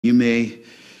You may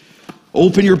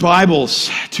open your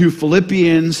Bibles to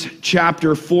Philippians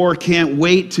chapter 4. Can't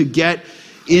wait to get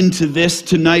into this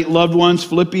tonight, loved ones.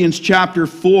 Philippians chapter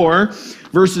 4,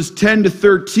 verses 10 to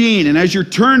 13. And as you're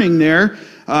turning there,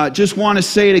 just want to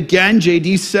say it again.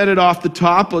 JD said it off the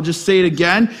top. I'll just say it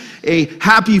again. A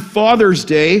happy Father's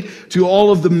Day to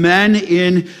all of the men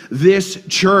in this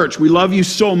church. We love you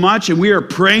so much, and we are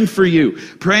praying for you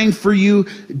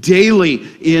daily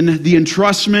in the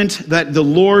entrustment that the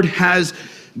Lord has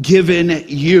given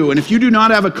you. And if you do not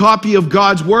have a copy of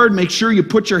God's Word, make sure you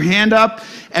put your hand up.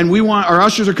 And our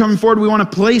ushers are coming forward. We want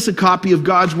to place a copy of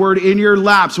God's Word in your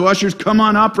lap. So ushers, come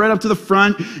on up, right up to the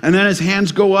front. And then as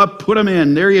hands go up, put them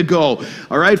in. There you go.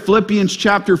 All right, Philippians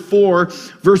chapter 4,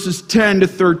 verses 10 to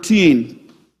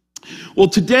 13. Well,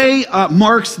 today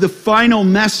marks the final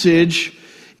message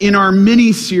in our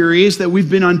mini-series that we've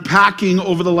been unpacking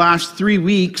over the last 3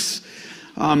 weeks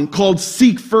called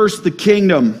Seek First the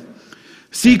Kingdom.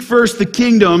 Seek first the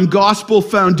kingdom, gospel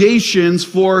foundations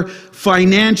for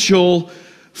financial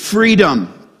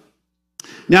freedom.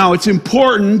 Now, it's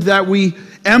important that we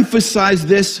emphasize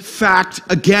this fact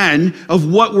again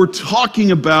of what we're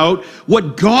talking about,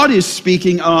 what God is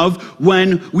speaking of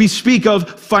when we speak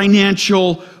of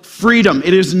financial freedom.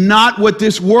 It is not what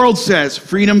this world says.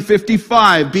 Freedom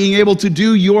 55, being able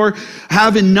to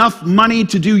have enough money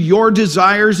to do your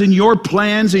desires and your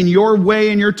plans in your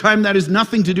way and your time. That has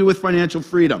nothing to do with financial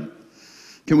freedom.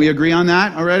 Can we agree on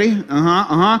that already?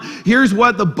 Here's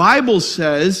what the Bible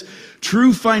says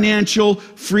true financial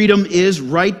freedom is.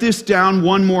 Write this down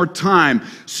one more time.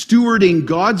 Stewarding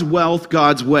God's wealth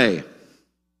God's way.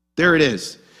 There it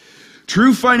is.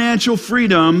 True financial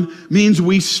freedom means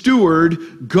we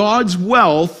steward God's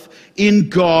wealth in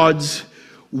God's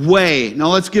way. Now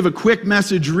let's give a quick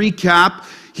message recap.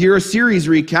 Here, a series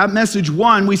recap. Message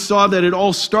 1, we saw that it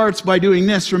all starts by doing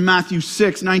this from Matthew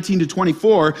 6, 19 to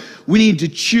 24. We need to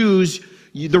choose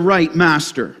the right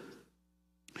master.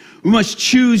 We must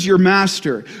choose your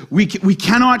master. We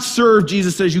cannot serve,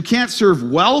 Jesus says, you can't serve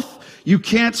wealth. You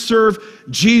can't serve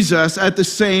Jesus at the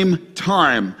same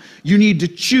time. You need to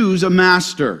choose a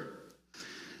master.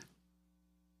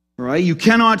 All right? You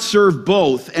cannot serve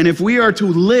both. And if we are to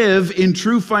live in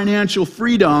true financial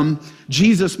freedom,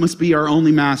 Jesus must be our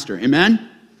only master. Amen?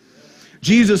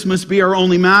 Jesus must be our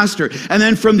only master. And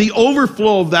then from the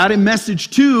overflow of that in message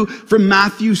 2 from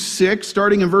Matthew 6,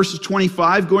 starting in verses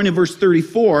 25, going to verse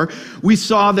 34, we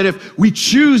saw that if we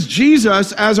choose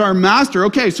Jesus as our master,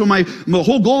 okay, so the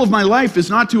whole goal of my life is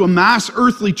not to amass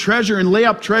earthly treasure and lay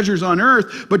up treasures on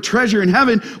earth, but treasure in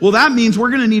heaven. Well, that means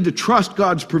we're going to need to trust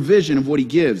God's provision of what he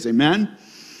gives. Amen?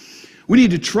 We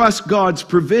need to trust God's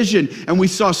provision. And we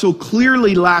saw so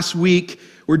clearly last week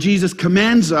where Jesus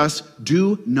commands us,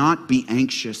 do not be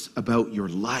anxious about your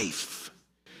life.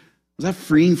 Was that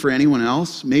freeing for anyone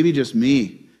else? Maybe just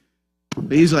me.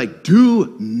 But he's like,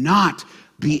 do not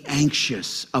be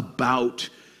anxious about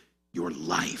your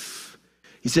life.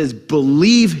 He says,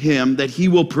 believe him that he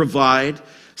will provide,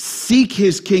 seek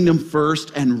his kingdom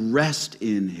first, and rest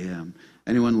in him.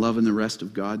 Anyone loving the rest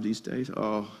of God these days?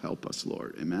 Oh, help us,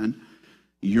 Lord. Amen.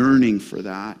 Yearning for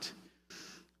that.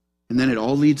 And then it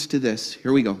all leads to this.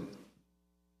 Here we go.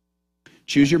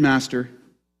 Choose your master.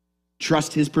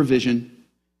 Trust his provision.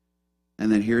 And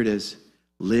then here it is.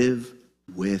 Live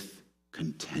with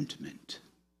contentment.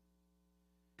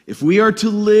 If we are to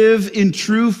live in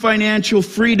true financial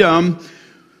freedom,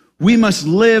 we must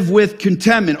live with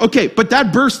contentment. Okay, but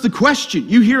that bursts the question.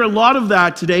 You hear a lot of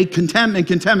that today, contentment.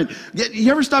 You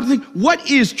ever stop and think,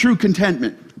 what is true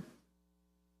contentment?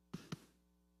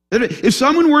 If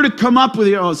someone were to come up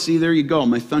with, see, there you go.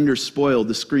 My thunder's spoiled.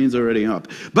 The screen's already up.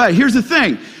 But here's the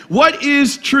thing. What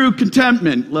is true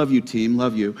contentment? Love you, team.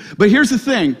 Love you. But here's the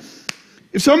thing.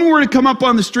 If someone were to come up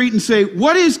on the street and say,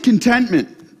 what is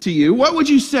contentment to you? What would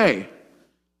you say?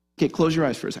 Okay, close your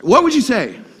eyes for a second. What would you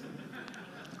say?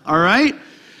 All right?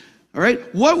 All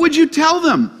right? What would you tell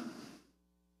them?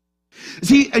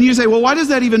 See, and you say, well, why does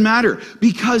that even matter?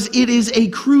 Because it is a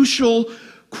crucial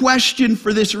question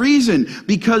for this reason,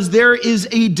 because there is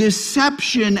a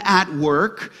deception at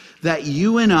work that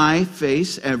you and I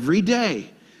face every day.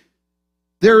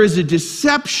 There is a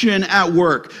deception at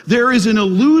work. There is an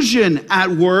illusion at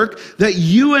work that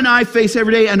you and I face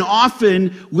every day and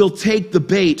often will take the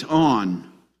bait on.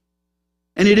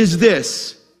 And it is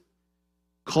this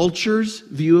culture's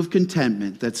view of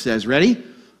contentment that says, ready?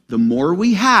 The more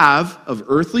we have of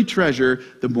earthly treasure,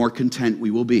 the more content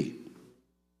we will be.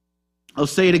 I'll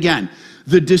say it again.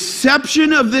 The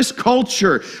deception of this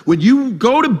culture, when you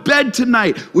go to bed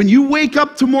tonight, when you wake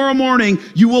up tomorrow morning,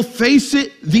 you will face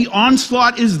it. The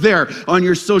onslaught is there on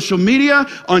your social media,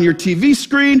 on your TV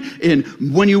screen, and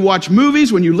when you watch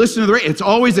movies, when you listen to the radio, it's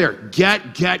always there.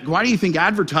 Get. Why do you think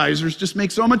advertisers just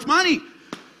make so much money?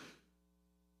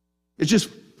 It's just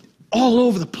all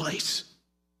over the place.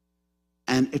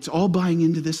 And it's all buying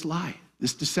into this lie,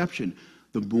 this deception.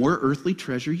 The more earthly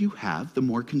treasure you have, the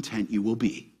more content you will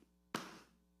be.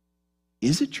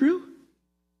 Is it true?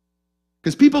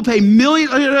 Because people pay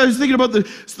millions. I was thinking about the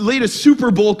latest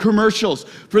Super Bowl commercials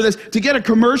for this. To get a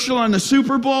commercial on the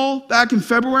Super Bowl back in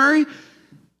February,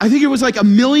 I think it was like $1.5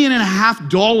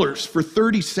 million for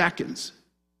 30 seconds.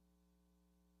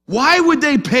 Why would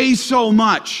they pay so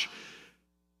much?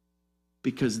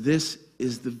 Because this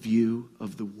is the view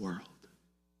of the world.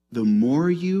 The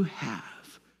more you have,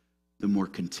 the more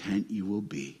content you will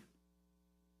be.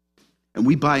 And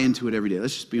we buy into it every day.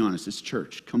 Let's just be honest. It's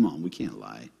church. Come on, we can't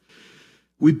lie.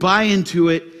 We buy into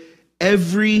it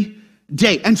every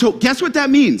day. And so guess what that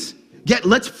means?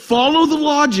 Let's follow the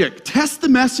logic. Test the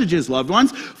messages, loved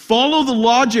ones. Follow the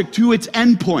logic to its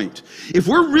endpoint. If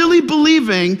we're really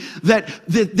believing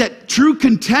that true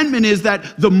contentment is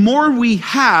that the more we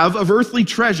have of earthly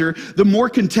treasure, the more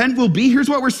content we'll be, here's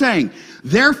what we're saying.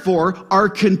 Therefore, our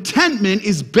contentment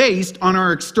is based on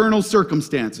our external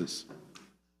circumstances.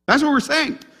 That's what we're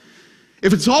saying.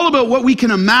 If it's all about what we can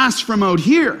amass from out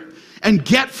here and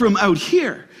get from out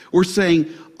here, we're saying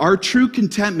our true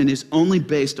contentment is only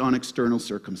based on external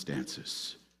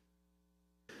circumstances.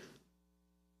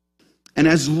 And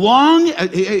as long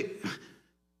as,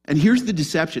 and here's the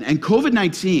deception, and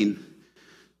COVID-19,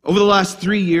 over the last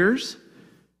 3 years,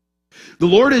 the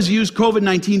Lord has used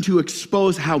COVID-19 to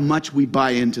expose how much we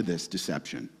buy into this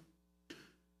deception.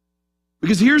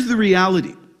 Because here's the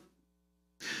reality.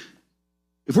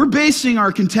 If we're basing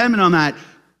our contentment on that,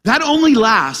 that only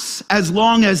lasts as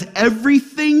long as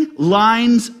everything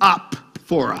lines up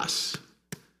for us.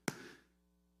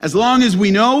 As long as we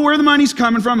know where the money's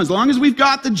coming from, as long as we've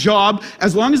got the job,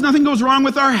 as long as nothing goes wrong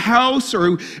with our house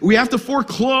or we have to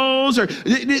foreclose, or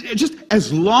just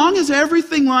as long as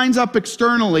everything lines up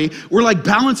externally, we're like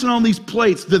balancing all these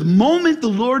plates. The moment the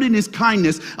Lord in his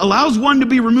kindness allows one to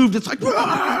be removed, it's like,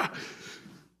 "Rah!"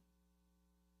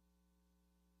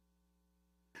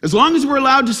 As long as we're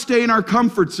allowed to stay in our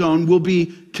comfort zone, we'll be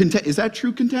content. Is that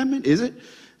true contentment? Is it?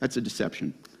 That's a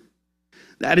deception.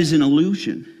 That is an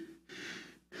illusion.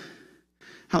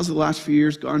 How's the last few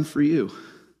years gone for you?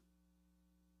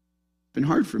 It's been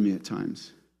hard for me at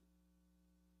times.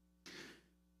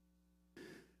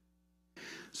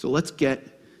 So let's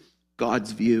get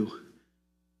God's view,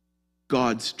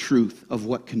 God's truth of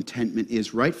what contentment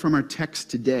is, right from our text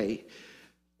today.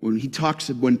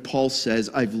 When Paul says,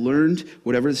 I've learned,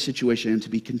 whatever the situation, I am to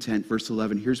be content, verse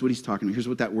 11, here's what he's talking about. Here's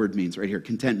what that word means right here,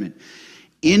 contentment.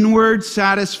 Inward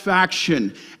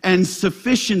satisfaction and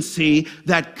sufficiency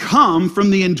that come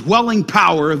from the indwelling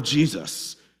power of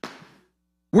Jesus.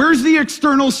 Where's the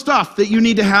external stuff that you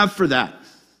need to have for that?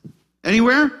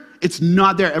 Anywhere? It's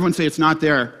not there. Everyone say it's not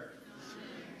there.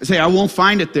 Say, I won't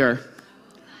find it there.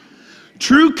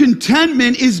 True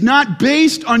contentment is not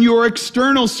based on your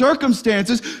external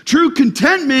circumstances. True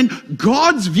contentment,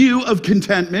 God's view of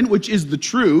contentment, which is the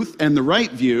truth and the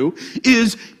right view,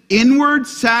 is inward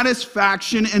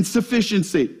satisfaction and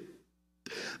sufficiency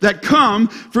that come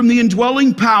from the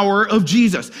indwelling power of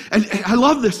Jesus. And I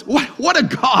love this. What a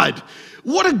God.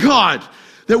 What a God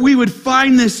that we would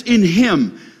find this in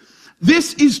him.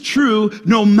 This is true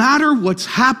no matter what's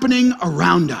happening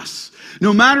around us.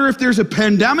 No matter if there's a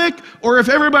pandemic or if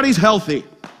everybody's healthy.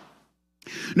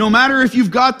 No matter if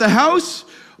you've got the house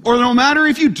or no matter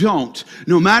if you don't.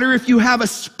 No matter if you have a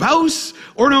spouse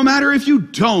or no matter if you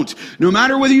don't. No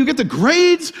matter whether you get the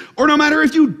grades or no matter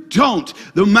if you don't.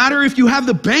 No matter if you have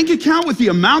the bank account with the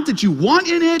amount that you want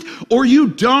in it or you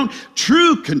don't.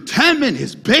 True contentment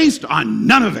is based on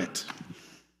none of it.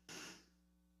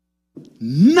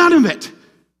 None of it.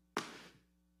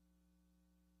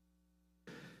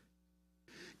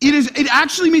 It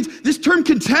actually means, this term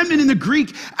contentment in the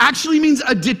Greek actually means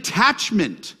a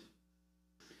detachment.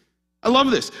 I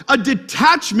love this. A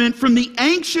detachment from the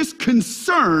anxious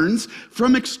concerns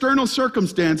from external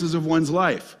circumstances of one's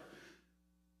life.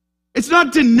 It's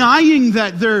not denying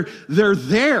that they're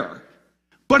there,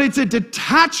 but it's a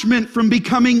detachment from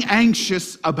becoming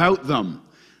anxious about them.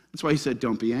 That's why he said,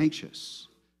 don't be anxious.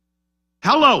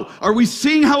 Hello, are we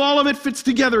seeing how all of it fits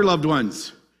together, loved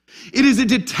ones? It is a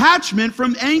detachment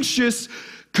from anxious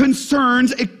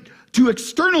concerns to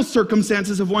external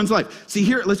circumstances of one's life. See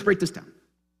here, let's break this down.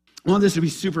 I want this to be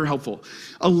super helpful.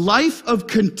 A life of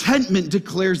contentment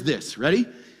declares this. Ready?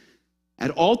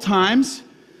 At all times,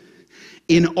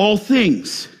 in all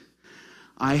things,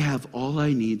 I have all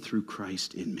I need through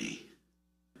Christ in me.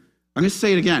 I'm going to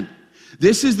say it again.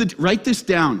 Write this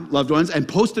down, loved ones, and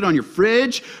post it on your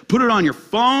fridge, put it on your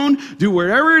phone, do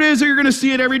wherever it is that you're going to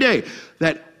see it every day.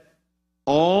 That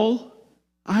all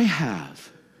I have,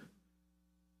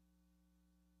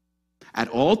 at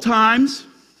all times,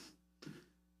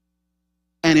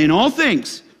 and in all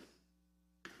things,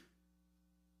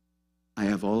 I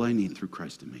have all I need through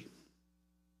Christ in me.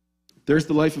 There's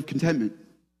the life of contentment.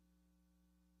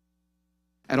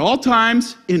 At all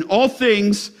times, in all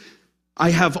things, I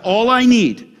have all I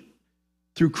need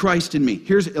through Christ in me.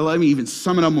 Let me even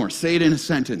sum it up more. Say it in a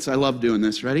sentence. I love doing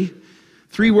this. Ready?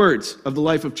 3 words of the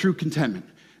life of true contentment.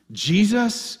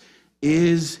 Jesus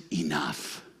is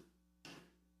enough.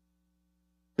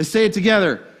 Let's say it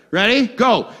together. Ready?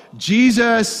 Go.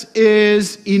 Jesus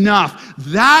is enough.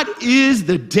 That is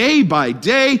the day by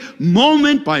day,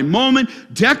 moment by moment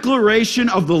declaration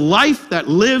of the life that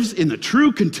lives in the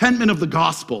true contentment of the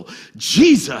gospel.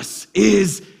 Jesus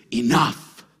is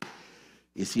enough.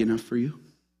 Is he enough for you?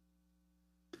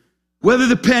 Whether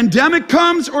the pandemic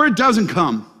comes or it doesn't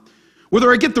come,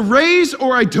 whether I get the raise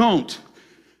or I don't,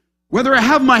 whether I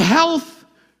have my health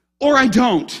or I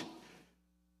don't,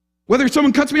 whether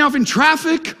someone cuts me off in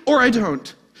traffic or I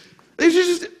don't,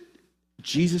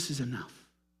 Jesus is enough.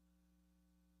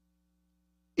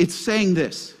 It's saying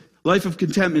this. Life of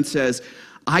contentment says,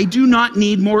 I do not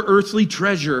need more earthly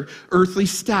treasure, earthly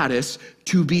status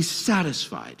to be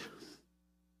satisfied.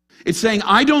 It's saying,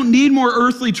 I don't need more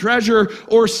earthly treasure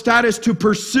or status to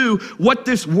pursue what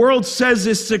this world says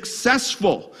is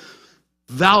successful.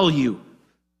 Value,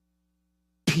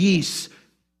 peace,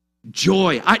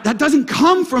 joy. That doesn't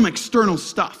come from external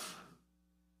stuff.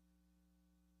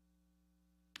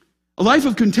 A life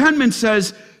of contentment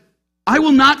says, I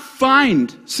will not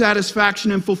find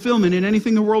satisfaction and fulfillment in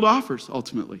anything the world offers,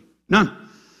 ultimately. None.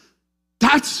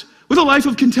 That's what a life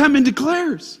of contentment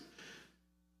declares.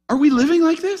 Are we living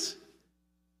like this?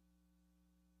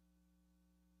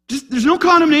 There's no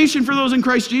condemnation for those in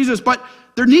Christ Jesus, but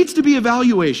there needs to be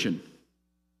evaluation.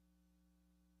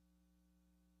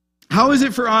 How is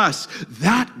it for us?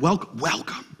 That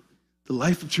welcome. The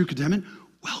life of true contentment,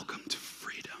 welcome to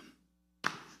freedom.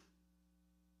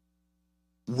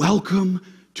 Welcome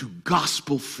to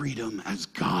gospel freedom as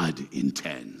God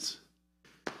intends.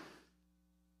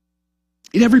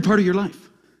 In every part of your life.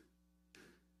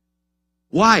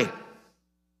 Why?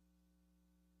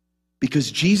 Because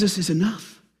Jesus is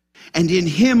enough. And in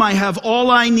him I have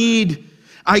all I need.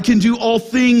 I can do all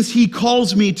things he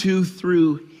calls me to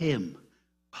through him.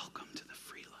 Welcome to the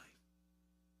free life.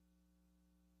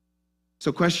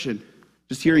 So question,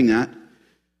 just hearing that,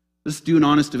 let's do an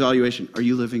honest evaluation. Are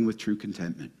you living with true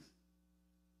contentment?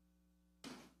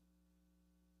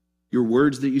 Your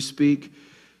words that you speak,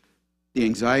 the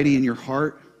anxiety in your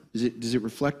heart, does it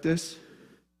reflect this?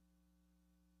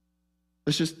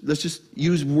 Let's just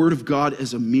use Word of God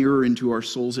as a mirror into our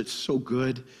souls. It's so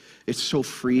good. It's so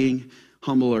freeing.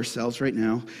 Humble ourselves right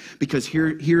now. Because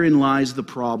herein lies the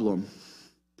problem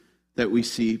that we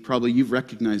see. Probably you've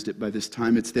recognized it by this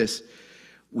time. It's this.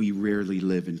 We rarely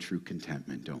live in true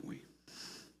contentment, don't we?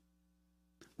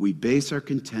 We base our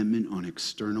contentment on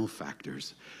external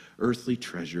factors. Earthly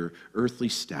treasure, earthly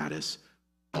status,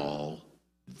 all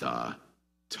the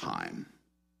time.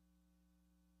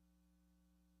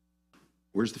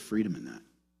 Where's the freedom in that?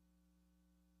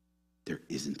 There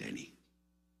isn't any.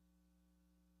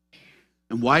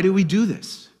 And why do we do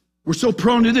this? We're so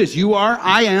prone to this. You are,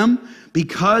 I am,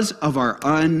 because of our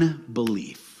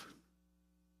unbelief.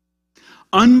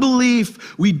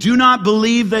 Unbelief. We do not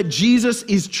believe that Jesus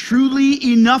is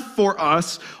truly enough for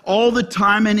us all the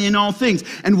time and in all things.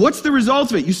 And what's the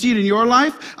result of it? You see it in your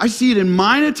life. I see it in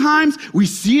mine at times. We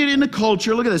see it in the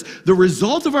culture. Look at this. The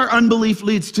result of our unbelief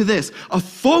leads to this. A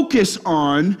focus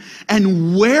on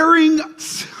and wearing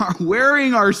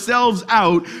ourselves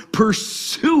out,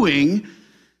 pursuing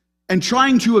and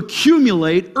trying to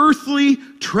accumulate earthly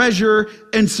treasure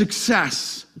and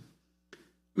success.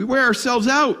 We wear ourselves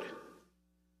out.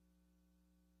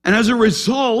 And as a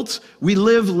result, we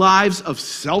live lives of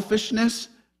selfishness,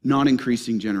 not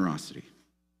increasing generosity.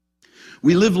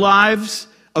 We live lives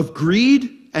of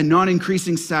greed and not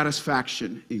increasing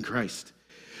satisfaction in Christ.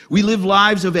 We live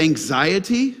lives of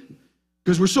anxiety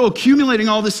because we're so accumulating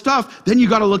all this stuff. Then you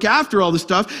got to look after all this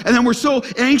stuff. And then we're so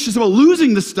anxious about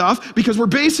losing the stuff because we're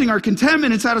basing our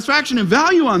contentment and satisfaction and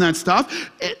value on that stuff.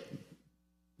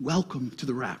 Welcome to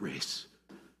the rat race.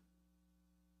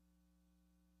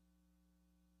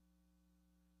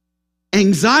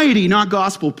 Anxiety, not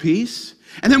gospel peace.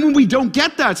 And then when we don't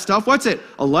get that stuff, what's it?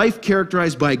 A life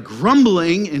characterized by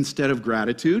grumbling instead of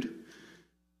gratitude.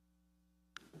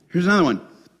 Here's another one.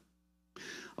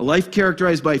 A life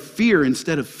characterized by fear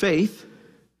instead of faith.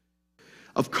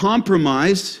 Of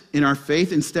compromise in our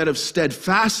faith instead of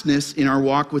steadfastness in our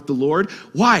walk with the Lord.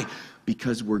 Why?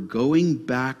 Because we're going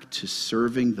back to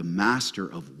serving the master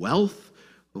of wealth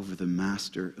over the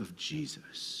master of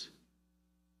Jesus.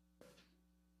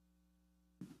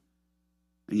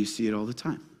 And you see it all the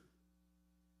time.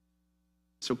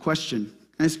 So question,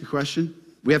 can I ask a question?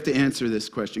 We have to answer this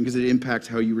question because it impacts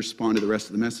how you respond to the rest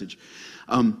of the message.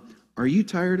 Are you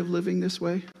tired of living this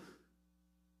way?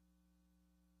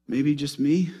 Maybe just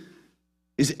me?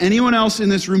 Is anyone else in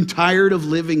this room tired of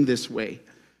living this way?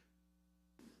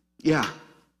 Yeah.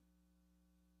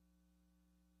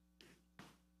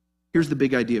 Here's the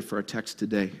big idea for our text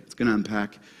today. It's going to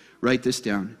unpack. Write this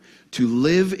down. To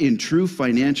live in true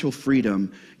financial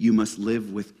freedom, you must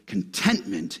live with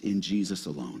contentment in Jesus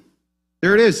alone.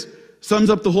 There it is. Sums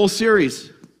up the whole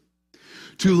series.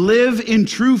 To live in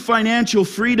true financial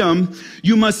freedom,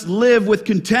 you must live with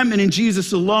contentment in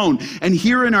Jesus alone. And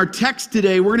here in our text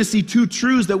today, we're going to see two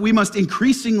truths that we must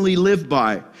increasingly live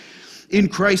by. In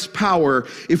Christ's power,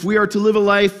 if we are to live a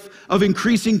life of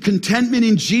increasing contentment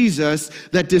in Jesus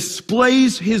that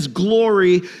displays his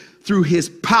glory through his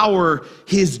power,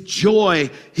 his joy,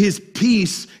 his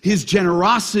peace, his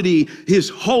generosity, his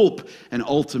hope, and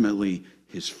ultimately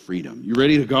his freedom. You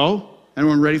ready to go?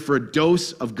 Anyone ready for a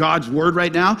dose of God's word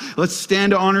right now? Let's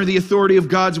stand to honor the authority of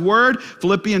God's word.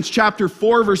 Philippians chapter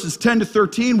 4, verses 10 to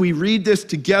 13. We read this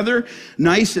together,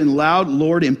 nice and loud.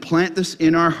 Lord, implant this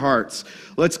in our hearts.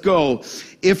 Let's go.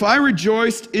 If I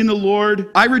rejoiced in the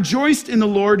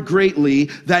Lord greatly,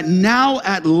 that now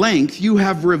at length you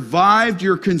have revived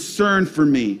your concern for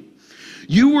me.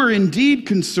 You were indeed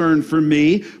concerned for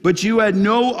me, but you had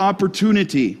no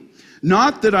opportunity.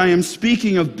 Not that I am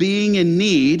speaking of being in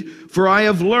need, for I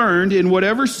have learned in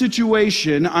whatever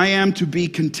situation I am to be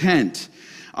content.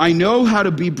 I know how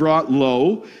to be brought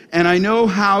low, and I know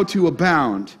how to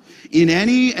abound. In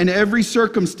any and every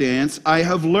circumstance, I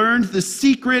have learned the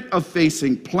secret of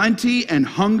facing plenty and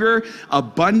hunger,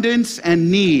 abundance and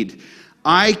need.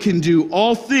 I can do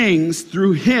all things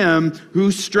through him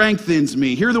who strengthens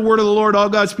me. Hear the word of the Lord, all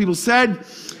God's people said.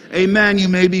 Amen. You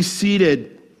may be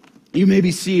seated. You may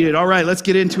be seated. All right, let's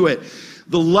get into it.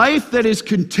 The life that is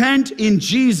content in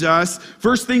Jesus,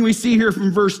 first thing we see here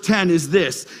from verse 10 is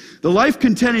this. The life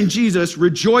content in Jesus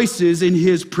rejoices in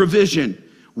his provision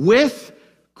with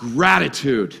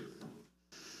gratitude.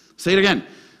 Say it again.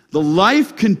 The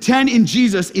life content in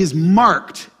Jesus is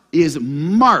marked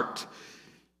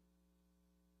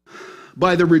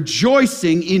by the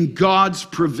rejoicing in God's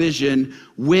provision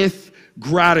with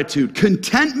gratitude.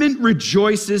 Contentment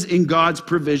rejoices in God's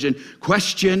provision.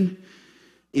 Question,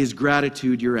 is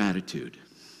gratitude your attitude?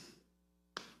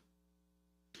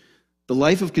 The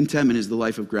life of contentment is the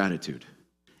life of gratitude.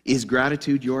 Is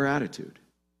gratitude your attitude?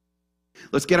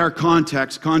 Let's get our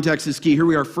context. Context is key. Here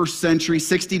we are, first century,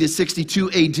 60 to 62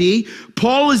 AD.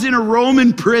 Paul is in a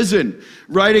Roman prison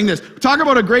writing this. Talk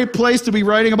about a great place to be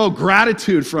writing about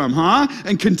gratitude from, huh?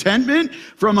 And contentment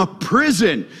from a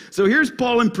prison. So here's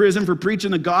Paul in prison for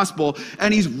preaching the gospel,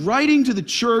 and he's writing to the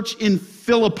church in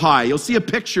Philippi. You'll see a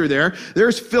picture there.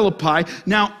 There's Philippi.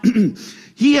 Now,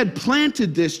 he had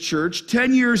planted this church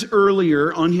 10 years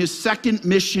earlier on his second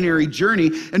missionary journey,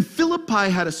 and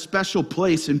Philippi had a special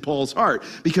place in Paul's heart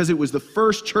because it was the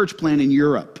first church plant in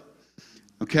Europe.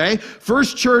 Okay?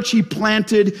 First church he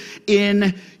planted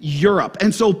in Europe.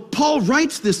 And so Paul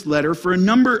writes this letter for a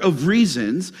number of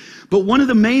reasons, but one of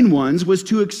the main ones was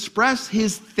to express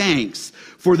his thanks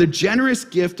for the generous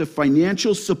gift of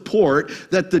financial support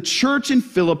that the church in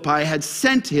Philippi had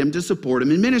sent him to support him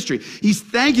in ministry. He's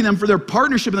thanking them for their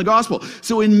partnership in the gospel.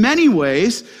 So in many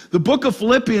ways, the book of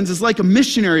Philippians is like a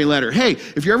missionary letter. Hey,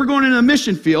 if you're ever going into the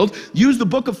mission field, use the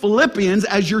book of Philippians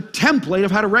as your template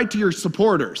of how to write to your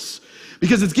supporters,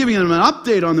 because it's giving them an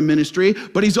update on the ministry,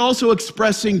 but he's also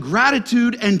expressing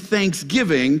gratitude and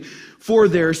thanksgiving for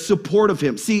their support of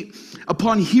him. See,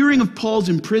 upon hearing of Paul's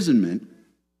imprisonment,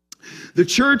 the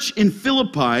church in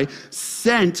Philippi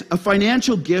sent a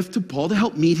financial gift to Paul to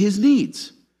help meet his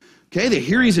needs. Okay, they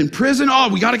hear he's in prison. Oh,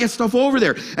 we got to get stuff over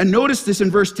there. And notice this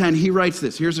in verse 10. He writes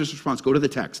this. Here's his response. Go to the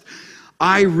text.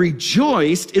 I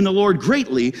rejoiced in the Lord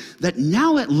greatly that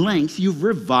now at length you've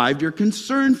revived your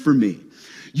concern for me.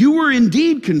 You were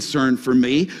indeed concerned for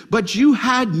me, but you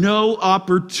had no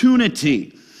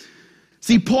opportunity.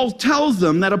 See, Paul tells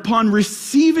them that upon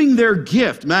receiving their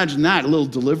gift, imagine that, a little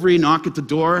delivery, knock at the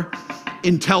door.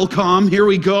 in telecom. Here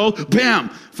we go. Bam,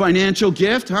 financial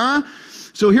gift, huh?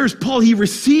 So here's Paul. He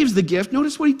receives the gift.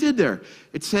 Notice what he did there.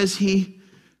 It says he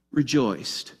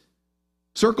rejoiced.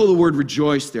 Circle the word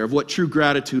rejoice there of what true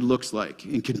gratitude looks like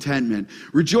in contentment.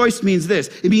 Rejoice means this.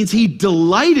 It means he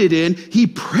delighted in, he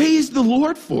praised the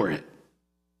Lord for it.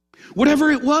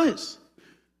 Whatever it was.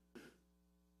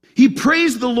 He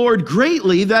praised the Lord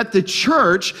greatly that the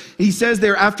church, he says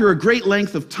there, after a great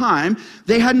length of time,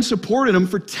 they hadn't supported him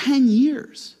for 10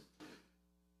 years.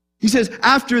 He says,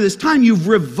 after this time, you've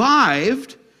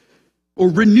revived or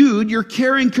renewed your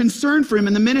care and concern for him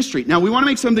in the ministry. Now, we want to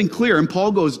make something clear, and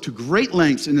Paul goes to great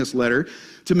lengths in this letter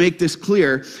to make this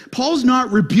clear. Paul's not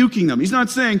rebuking them. He's not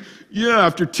saying, yeah,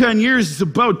 after 10 years, it's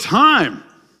about time.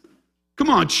 Come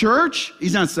on, church.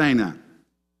 He's not saying that.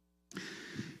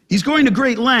 He's going to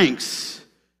great lengths.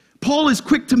 Paul is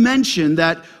quick to mention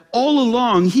that all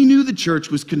along, he knew the church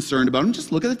was concerned about him.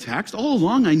 Just look at the text. All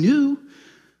along, I knew.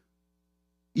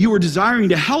 You were desiring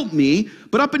to help me,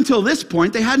 but up until this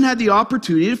point, they hadn't had the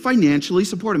opportunity to financially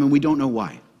support him, and we don't know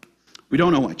why. We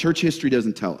don't know why. Church history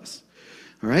doesn't tell us.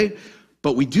 All right?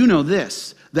 But we do know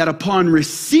this, that upon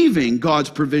receiving God's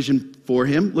provision for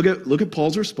him, look at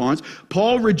Paul's response.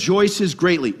 Paul rejoices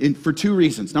greatly for two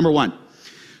reasons. Number one,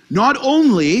 not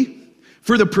only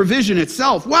for the provision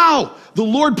itself. Wow, the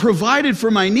Lord provided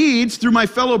for my needs through my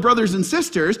fellow brothers and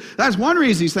sisters. That's one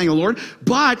reason he's thanking the Lord.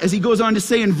 But as he goes on to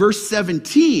say in verse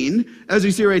 17, as we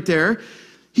see right there,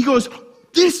 he goes,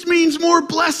 this means more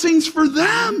blessings for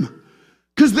them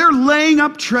because they're laying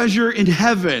up treasure in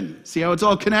heaven. See how it's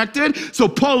all connected? So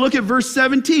Paul, look at verse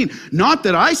 17. Not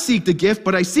that I seek the gift,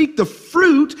 but I seek the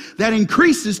fruit that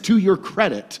increases to your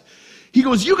credit. He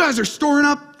goes, you guys are storing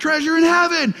up treasure in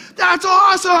heaven. That's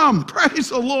awesome. Praise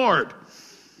the Lord.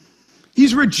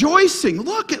 He's rejoicing.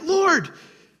 Look at Lord.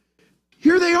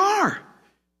 Here they are.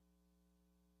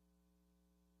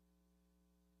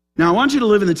 Now, I want you to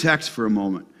live in the text for a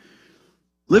moment.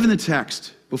 Live in the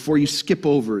text before you skip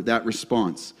over that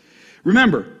response.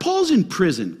 Remember, Paul's in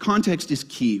prison. Context is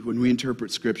key when we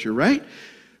interpret Scripture, right?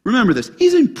 Remember this.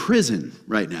 He's in prison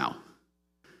right now.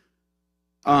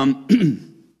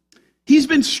 He's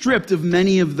been stripped of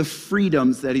many of the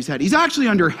freedoms that he's had. He's actually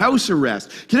under house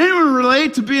arrest. Can anyone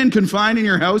relate to being confined in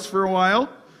your house for a while?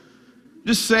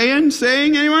 Just saying,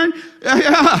 anyone?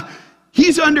 Yeah.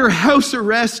 He's under house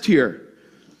arrest here.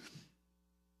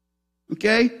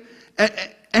 Okay?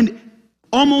 And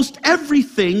almost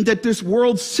everything that this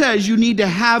world says you need to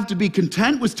have to be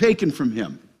content was taken from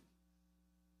him.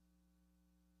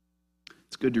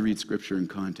 It's good to read Scripture in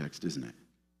context, isn't it?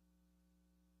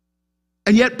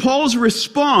 And yet Paul's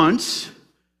response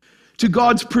to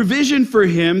God's provision for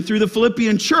him through the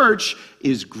Philippian church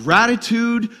is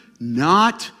gratitude,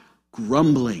 not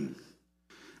grumbling.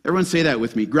 Everyone say that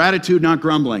with me. Gratitude, not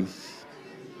grumbling.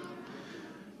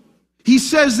 He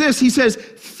says this. He says,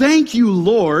 thank you,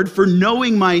 Lord, for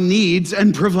knowing my needs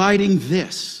and providing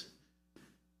this.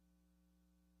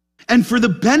 And for the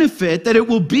benefit that it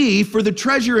will be for the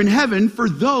treasure in heaven for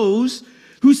those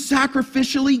who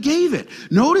sacrificially gave it.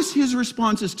 Notice his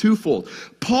response is twofold.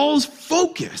 Paul's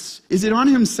focus, is it on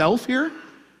himself here?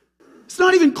 It's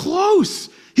not even close.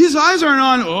 His eyes aren't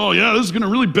on, oh yeah, this is going to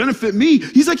really benefit me.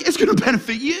 He's like, it's going to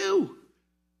benefit you.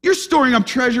 You're storing up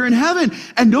treasure in heaven.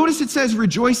 And notice it says,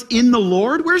 rejoice in the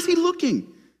Lord. Where's he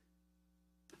looking?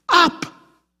 Up.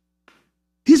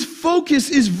 His focus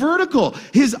is vertical.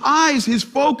 His eyes, his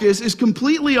focus is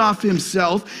completely off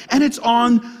himself, and it's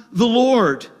on the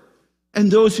Lord and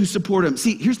those who support him.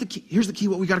 See, here's the key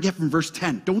what we got to get from verse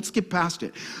 10. Don't skip past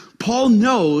it. Paul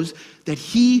knows that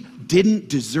he didn't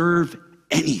deserve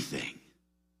anything.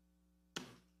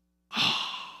 Oh,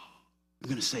 I'm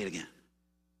going to say it again.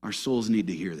 Our souls need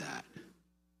to hear that.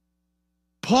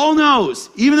 Paul knows,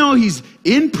 even though he's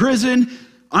in prison,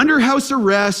 under house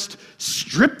arrest,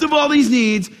 stripped of all these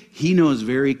needs, he knows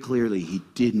very clearly he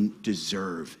didn't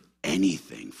deserve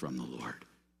anything from the Lord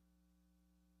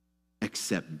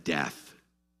except death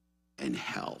and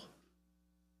hell.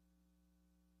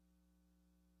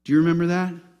 Do you remember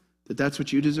that? That that's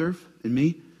what you deserve and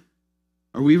me?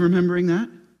 Are we remembering that?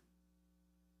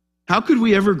 How could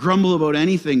we ever grumble about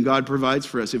anything God provides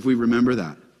for us if we remember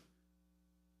that?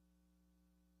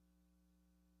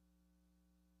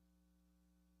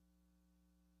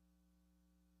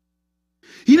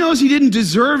 He knows he didn't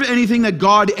deserve anything that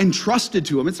God entrusted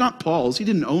to him. It's not Paul's. He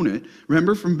didn't own it.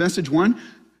 Remember from message 1?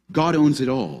 God owns it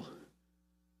all.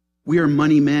 We are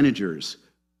money managers.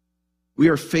 We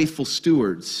are faithful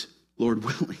stewards, Lord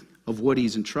willing, of what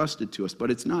he's entrusted to us, but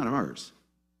it's not ours.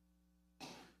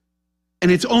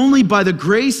 And it's only by the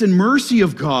grace and mercy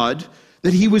of God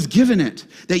that he was given it,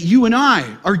 that you and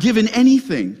I are given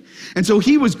anything. And so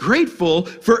he was grateful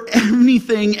for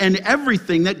anything and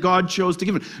everything that God chose to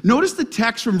give him. Notice the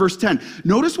text from verse 10.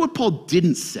 Notice what Paul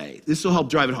didn't say. This will help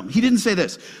drive it home. He didn't say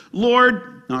this,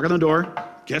 Lord, knock on the door,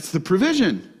 gets the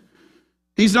provision.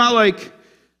 He's not like,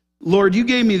 Lord, you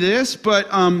gave me this, but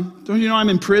don't you know I'm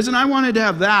in prison? I wanted to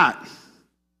have that.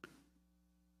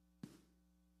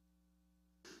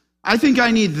 I think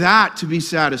I need that to be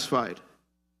satisfied.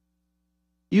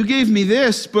 You gave me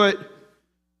this, but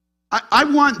I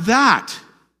want that.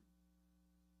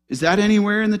 Is that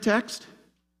anywhere in the text?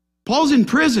 Paul's in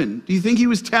prison. Do you think he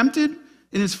was tempted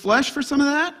in his flesh for some of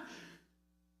that?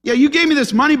 Yeah, you gave me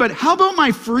this money, but how about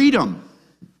my freedom?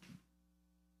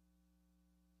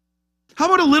 How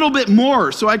about a little bit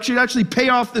more so I should actually pay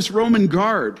off this Roman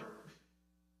guard?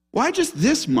 Why just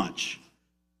this much?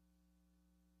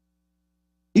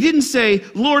 He didn't say,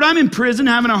 Lord, I'm in prison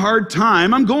having a hard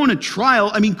time. I'm going to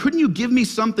trial. I mean, couldn't you give me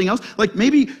something else? Like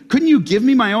maybe, couldn't you give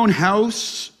me my own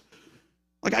house?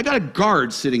 Like I got a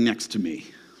guard sitting next to me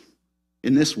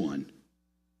in this one.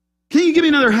 Can you give me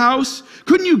another house?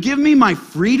 Couldn't you give me my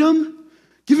freedom?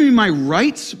 Give me my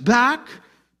rights back?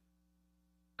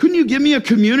 Couldn't you give me a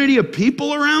community of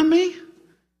people around me?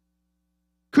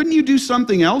 Couldn't you do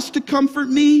something else to comfort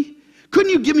me?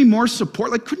 Couldn't you give me more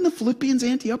support? Like, couldn't the Philippians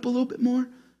ante up a little bit more?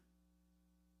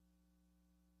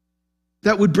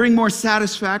 That would bring more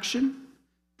satisfaction?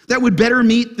 That would better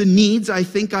meet the needs I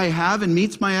think I have and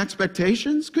meets my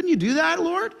expectations? Couldn't you do that,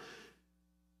 Lord?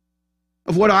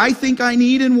 Of what I think I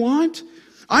need and want?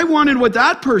 I wanted what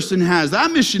that person has,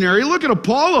 that missionary. Look at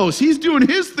Apollos. He's doing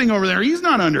his thing over there. He's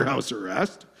not under house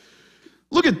arrest.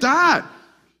 Look at that.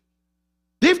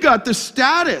 They've got the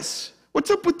status. What's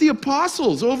up with the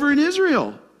apostles over in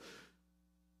Israel?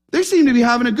 They seem to be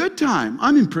having a good time.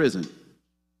 I'm in prison.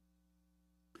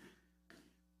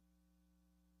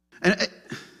 And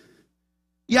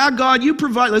yeah, God, you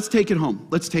provide. Let's take it home.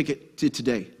 Let's take it to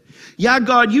today. Yeah,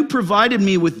 God, you provided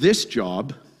me with this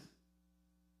job,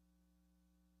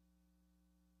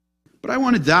 but I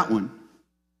wanted that one.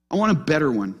 I want a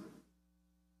better one.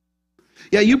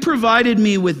 Yeah, you provided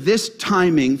me with this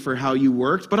timing for how you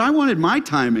worked, but I wanted my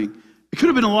timing. It could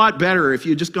have been a lot better if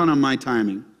you had just gone on my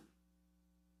timing.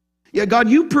 Yeah, God,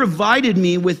 you provided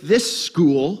me with this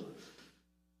school,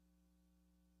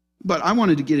 but I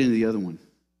wanted to get into the other one.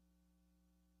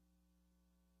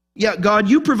 Yeah, God,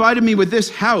 you provided me with this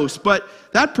house, but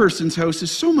that person's house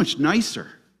is so much nicer.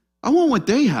 I want what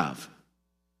they have.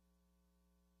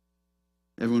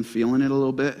 Everyone feeling it a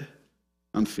little bit?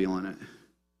 I'm feeling it.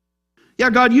 Yeah,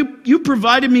 God, you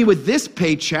provided me with this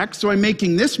paycheck, so I'm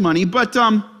making this money, but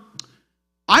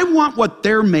I want what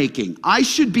they're making. I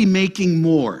should be making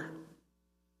more.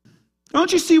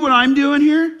 Don't you see what I'm doing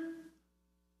here?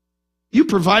 You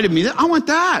provided me that. I want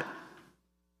that.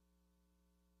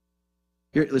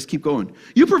 Here, let's keep going.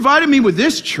 You provided me with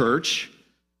this church,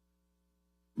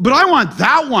 but I want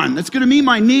that one that's going to meet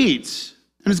my needs,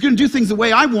 and it's going to do things the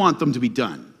way I want them to be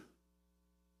done.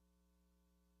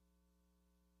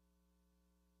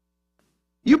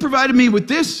 You provided me with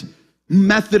this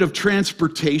method of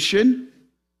transportation,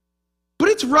 but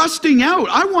it's rusting out.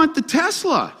 I want the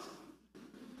Tesla.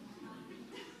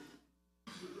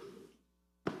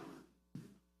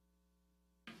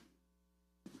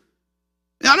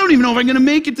 I don't even know if I'm going to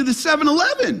make it to the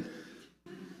 7-Eleven.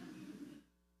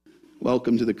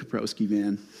 Welcome to the Koprowski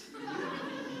van.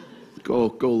 Go,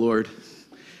 Lord.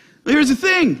 Here's the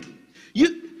thing.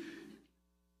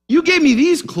 You gave me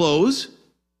these clothes,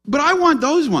 but I want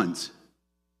those ones.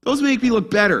 Those make me look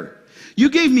better. You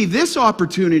gave me this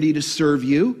opportunity to serve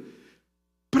you,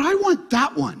 but I want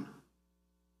that one.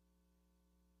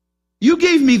 You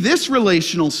gave me this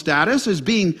relational status as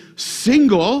being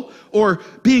single or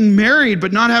being married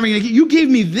but not having you gave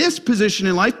me this position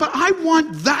in life, but I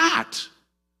want that.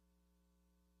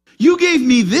 You gave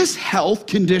me this health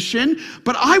condition,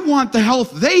 but I want the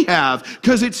health they have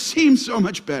because it seems so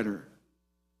much better.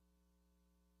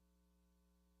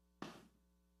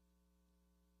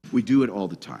 We do it all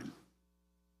the time.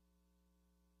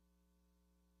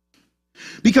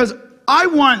 Because I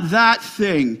want that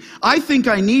thing. I think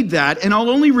I need that, and I'll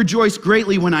only rejoice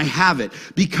greatly when I have it,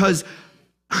 because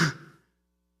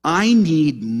I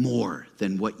need more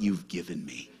than what you've given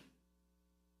me.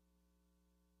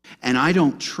 And I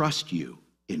don't trust you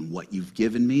in what you've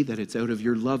given me, that it's out of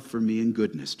your love for me and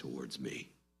goodness towards me.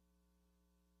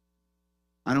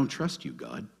 I don't trust you,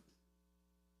 God.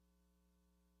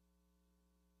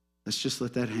 Let's just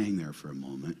let that hang there for a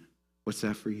moment. What's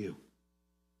that for you?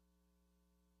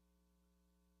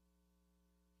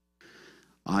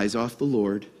 Eyes off the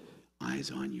Lord,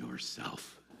 eyes on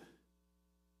yourself.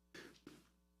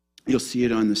 You'll see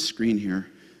it on the screen here.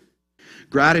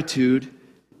 Gratitude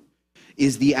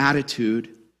is the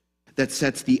attitude that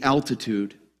sets the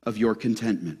altitude of your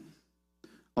contentment.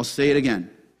 I'll say it again.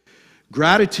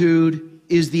 Gratitude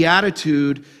is the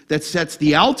attitude that sets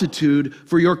the altitude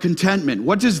for your contentment.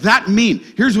 What does that mean?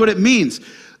 Here's what it means.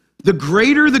 The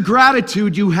greater the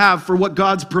gratitude you have for what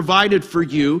God's provided for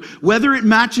you, whether it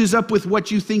matches up with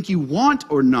what you think you want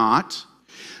or not,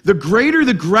 the greater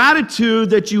the gratitude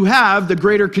that you have, the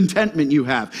greater contentment you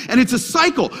have. And it's a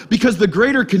cycle, because the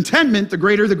greater contentment, the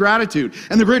greater the gratitude.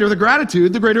 And the greater the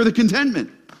gratitude, the greater the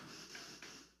contentment.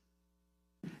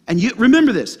 And you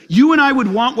remember this, you and I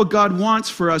would want what God wants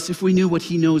for us if we knew what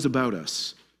he knows about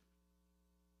us.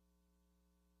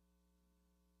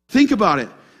 Think about it.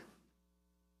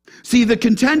 See, the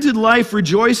contented life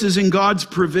rejoices in God's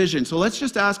provision. So let's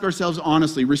just ask ourselves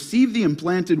honestly, receive the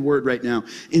implanted word right now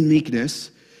in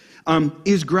meekness.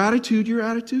 Is gratitude your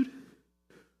attitude?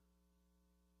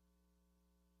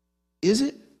 Is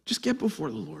it? Just get before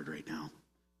the Lord right now.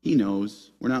 He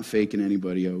knows. We're not faking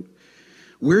anybody out.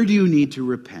 Where do you need to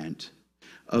repent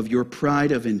of your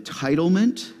pride of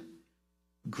entitlement,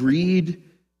 greed,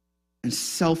 and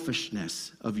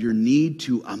selfishness, of your need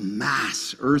to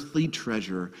amass earthly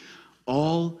treasure,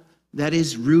 all that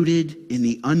is rooted in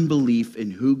the unbelief in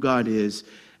who God is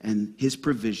and his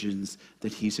provisions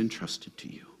that he's entrusted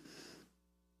to you?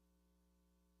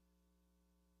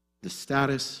 The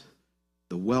status,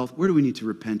 the wealth, where do we need to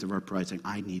repent of our pride, saying,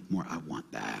 I need more, I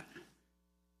want that?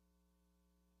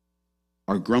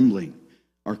 Our grumbling,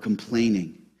 our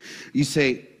complaining. You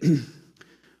say,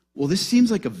 well, this seems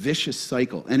like a vicious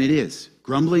cycle, and it is.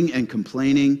 Grumbling and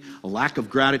complaining, a lack of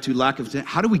gratitude,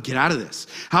 how do we get out of this?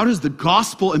 How does the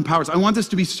gospel empower us? I want this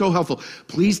to be so helpful.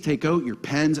 Please take out your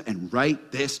pens and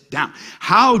write this down.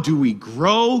 How do we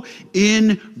grow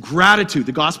in gratitude?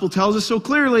 The gospel tells us so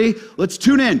clearly. Let's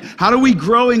tune in. How do we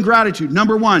grow in gratitude?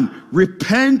 Number one,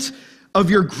 repent of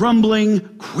your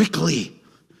grumbling quickly.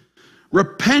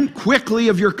 Repent quickly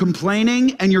of your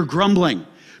complaining and your grumbling.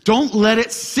 Don't let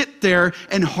it sit there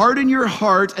and harden your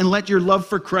heart and let your love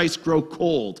for Christ grow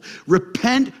cold.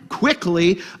 Repent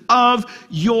quickly of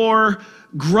your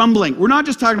grumbling. We're not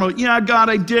just talking about, yeah, God,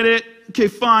 I did it. Okay,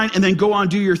 fine. And then go on,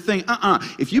 do your thing.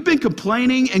 If you've been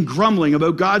complaining and grumbling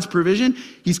about God's provision,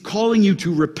 he's calling you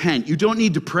to repent. You don't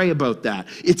need to pray about that.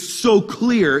 It's so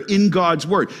clear in God's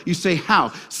word. You say,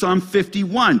 how? Psalm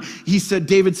 51.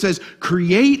 David says,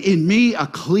 create in me a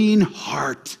clean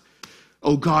heart,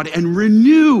 O God, and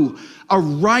renew a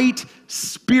right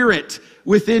spirit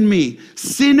within me.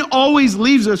 Sin always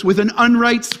leaves us with an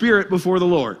unright spirit before the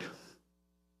Lord.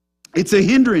 It's a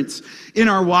hindrance in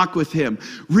our walk with him.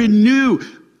 Renew,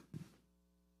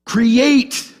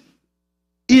 create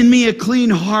in me a clean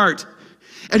heart.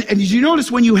 And did you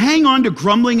notice when you hang on to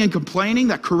grumbling and complaining,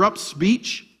 that corrupt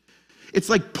speech, it's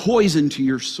like poison to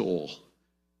your soul.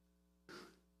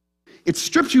 It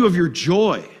strips you of your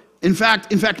joy. In fact,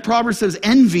 Proverbs says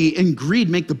envy and greed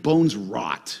make the bones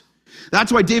rot.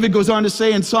 That's why David goes on to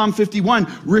say in Psalm 51,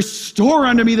 restore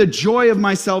unto me the joy of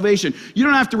my salvation. You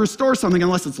don't have to restore something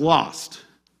unless it's lost.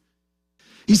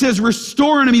 He says,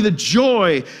 restore unto me the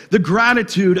joy, the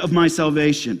gratitude of my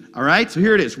salvation. All right, so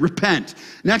here it is, repent.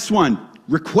 Next one,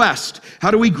 request. How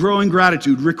do we grow in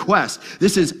gratitude? Request.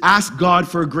 This is ask God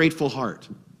for a grateful heart.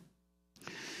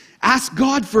 Ask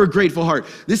God for a grateful heart.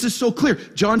 This is so clear.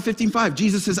 John 15:5,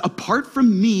 Jesus says, apart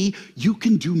from me, you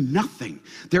can do nothing.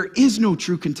 There is no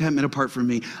true contentment apart from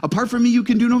me. Apart from me, you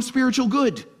can do no spiritual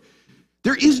good.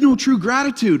 There is no true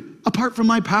gratitude apart from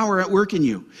my power at work in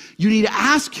you. You need to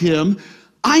ask him.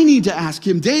 I need to ask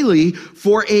him daily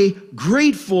for a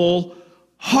grateful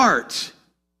heart.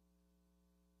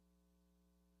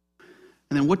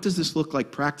 And then what does this look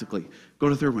like practically? Go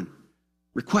to the third one.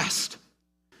 Request.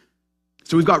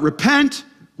 So we've got repent,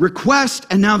 request,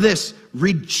 and now this,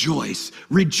 rejoice.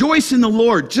 Rejoice in the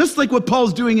Lord, just like what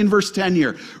Paul's doing in verse 10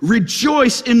 here.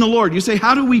 Rejoice in the Lord. You say,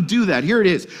 how do we do that? Here it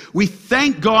is. We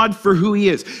thank God for who he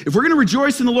is. If we're going to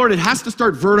rejoice in the Lord, it has to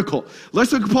start vertical.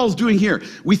 Let's look at what Paul's doing here.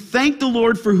 We thank the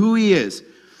Lord for who he is.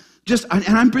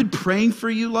 And I've been praying for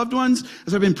you, loved ones,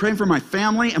 as I've been praying for my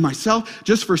family and myself,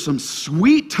 just for some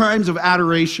sweet times of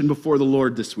adoration before the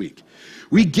Lord this week.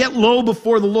 We get low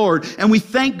before the Lord and we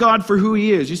thank God for who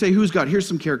he is. You say, who's God? Here's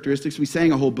some characteristics. We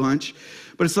sang a whole bunch,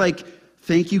 but it's like,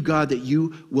 thank you, God, that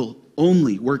you will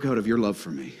only work out of your love for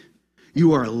me.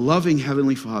 You are a loving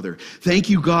Heavenly Father. Thank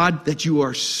you, God, that you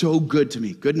are so good to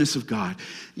me. Goodness of God.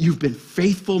 You've been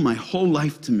faithful my whole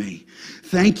life to me.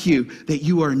 Thank you that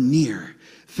you are near.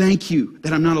 Thank you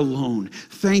that I'm not alone.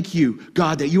 Thank you,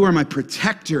 God, that you are my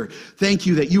protector. Thank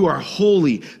you that you are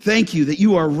holy. Thank you that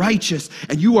you are righteous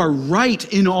and you are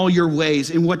right in all your ways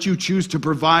in what you choose to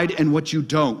provide and what you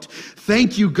don't.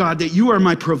 Thank you, God, that you are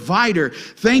my provider.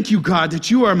 Thank you, God, that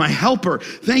you are my helper.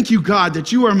 Thank you, God,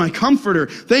 that you are my comforter.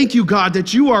 Thank you, God,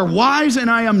 that you are wise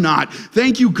and I am not.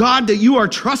 Thank you, God, that you are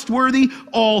trustworthy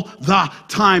all the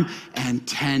time. And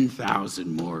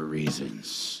 10,000 more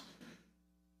reasons.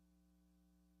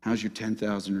 How's your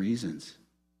 10,000 reasons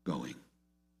going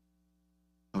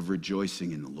of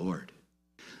rejoicing in the Lord?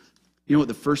 You know what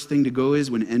the first thing to go is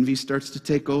when envy starts to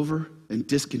take over and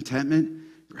discontentment?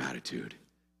 Gratitude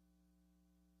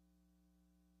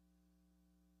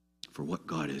for what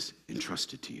God has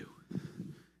entrusted to you.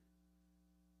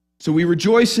 So we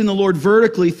rejoice in the Lord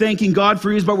vertically, thanking God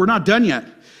for his, but we're not done yet.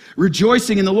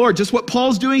 Rejoicing in the Lord, just what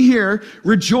Paul's doing here,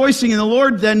 rejoicing in the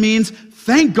Lord then means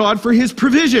thank God for his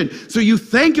provision. So you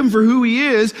thank him for who he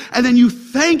is, and then you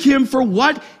thank him for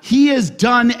what he has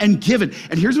done and given.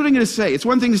 And here's what I'm going to say. It's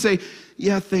one thing to say,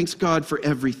 yeah, thanks God for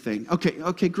everything.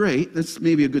 Okay, great. That's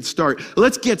maybe a good start.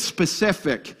 Let's get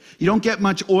specific. You don't get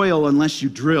much oil unless you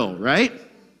drill, right?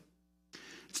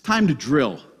 It's time to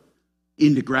drill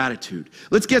into gratitude.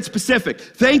 Let's get specific.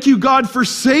 Thank you, God, for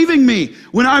saving me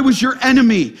when I was your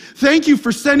enemy. Thank you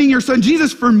for sending your son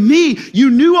Jesus for me. You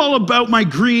knew all about my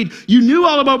greed. You knew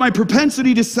all about my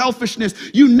propensity to selfishness.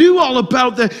 You knew all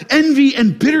about the envy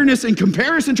and bitterness and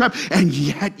comparison trap, and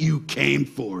yet you came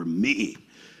for me.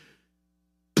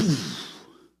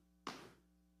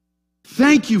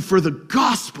 Thank you for the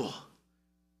gospel.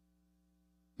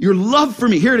 Your love for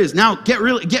me. Here it is. Now get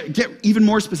even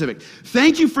more specific.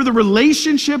 Thank you for the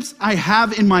relationships I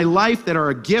have in my life that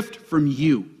are a gift from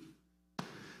you.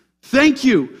 Thank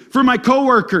you for my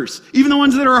coworkers, even the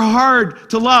ones that are hard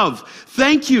to love.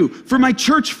 Thank you for my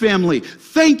church family.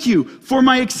 Thank you for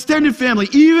my extended family.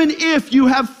 Even if you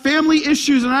have family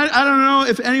issues, and I don't know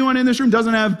if anyone in this room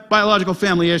doesn't have biological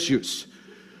family issues.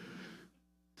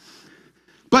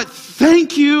 But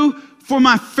thank you for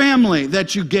my family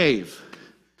that you gave.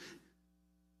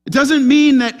 It doesn't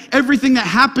mean that everything that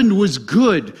happened was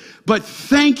good, but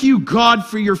thank you, God,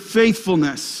 for your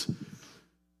faithfulness.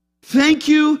 Thank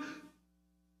you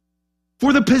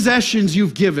for the possessions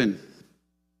you've given,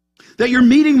 that you're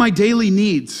meeting my daily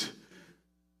needs.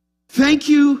 Thank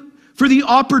you for the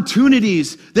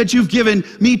opportunities that you've given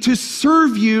me to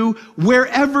serve you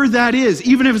wherever that is,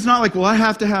 even if it's not like, well, I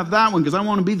have to have that one because I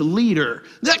want to be the leader.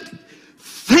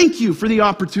 Thank you for the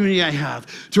opportunity I have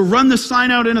to run the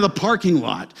sign out into the parking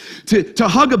lot, to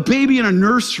hug a baby in a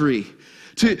nursery,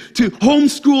 to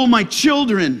homeschool my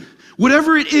children.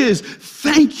 Whatever it is,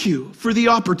 thank you for the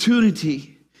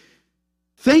opportunity.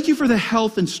 Thank you for the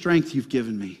health and strength you've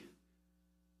given me.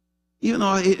 Even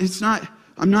though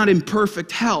I'm not in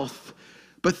perfect health,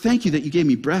 but thank you that you gave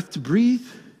me breath to breathe.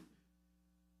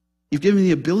 You've given me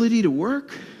the ability to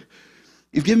work.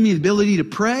 You've given me the ability to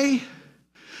pray.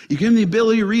 You've given me the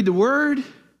ability to read the word.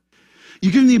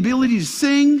 You've given me the ability to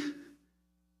sing.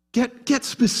 Get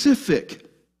specific.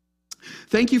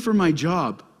 Thank you for my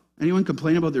job. Anyone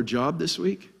complain about their job this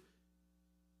week?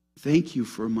 Thank you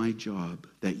for my job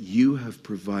that you have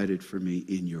provided for me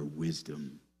in your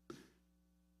wisdom.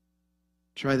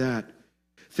 Try that.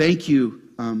 Thank you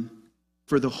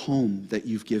for the home that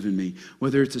you've given me.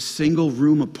 Whether it's a single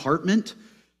room apartment,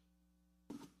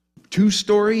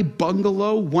 2-story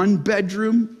bungalow,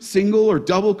 1-bedroom, single or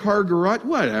double car garage,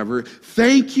 whatever.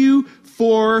 Thank you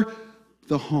for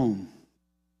the home.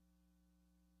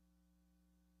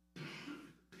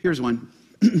 Here's one.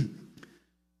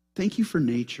 Thank you for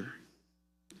nature.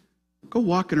 Go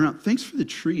walking around. Thanks for the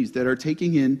trees that are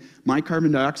taking in my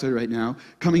carbon dioxide right now,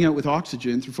 coming out with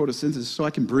oxygen through photosynthesis so I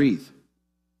can breathe.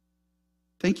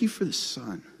 Thank you for the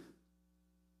sun.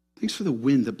 Thanks for the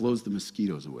wind that blows the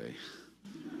mosquitoes away.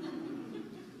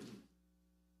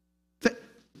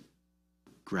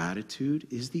 Gratitude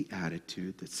is the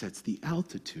attitude that sets the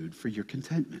altitude for your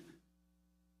contentment.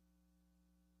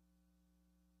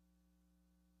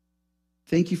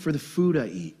 Thank you for the food I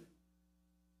eat,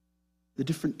 the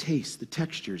different tastes, the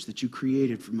textures that you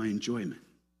created for my enjoyment.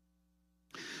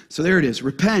 So there it is.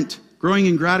 Repent, growing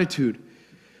in gratitude.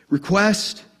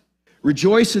 Request,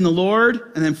 rejoice in the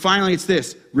Lord. And then finally it's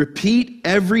this. Repeat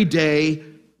every day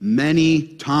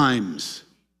many times.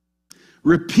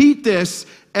 Repeat this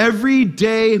every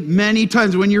day, many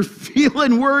times. When you're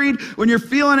feeling worried, when you're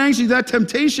feeling anxious, that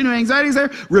temptation and anxiety is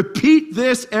there, repeat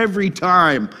this every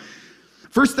time.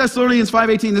 1 Thessalonians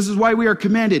 5:18, this is why we are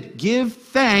commanded, give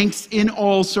thanks in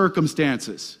all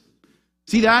circumstances.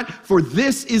 See that? For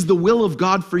this is the will of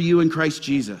God for you in Christ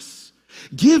Jesus.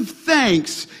 Give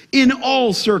thanks in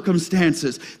all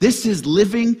circumstances. This is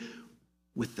living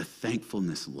with the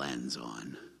thankfulness lens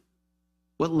on.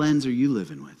 What lens are you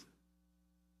living with?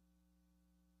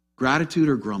 Gratitude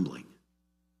or grumbling?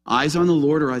 Eyes on the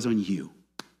Lord or eyes on you?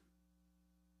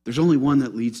 There's only one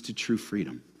that leads to true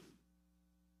freedom.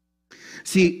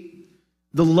 See,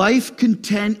 the life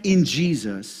content in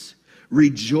Jesus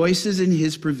rejoices in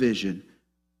his provision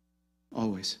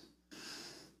always.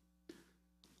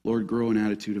 Lord, grow an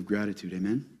attitude of gratitude.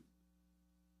 Amen?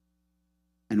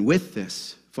 And with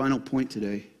this, final point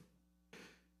today,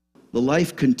 the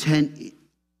life content...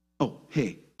 Oh,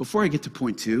 hey, before I get to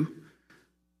point 2,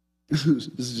 this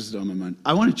is just on my mind.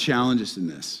 I want to challenge us in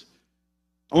this.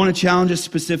 I want to challenge us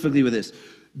specifically with this.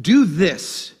 Do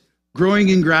this, growing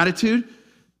in gratitude.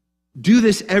 Do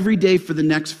this every day for the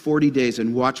next 40 days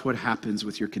and watch what happens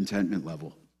with your contentment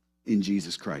level in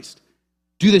Jesus Christ.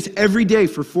 Do this every day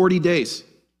for 40 days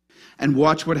and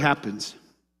watch what happens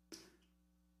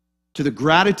to the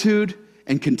gratitude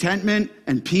and contentment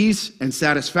and peace and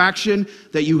satisfaction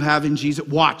that you have in Jesus.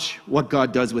 Watch what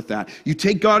God does with that. You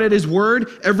take God at his word.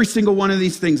 Every single one of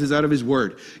these things is out of his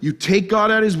word. You take God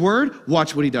at his word.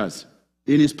 Watch what he does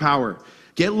in his power.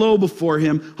 Get low before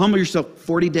him. Humble yourself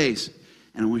 40 days.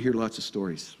 And I want to hear lots of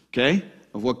stories, okay,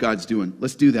 of what God's doing.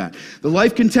 Let's do that. The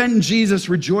life content in Jesus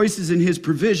rejoices in his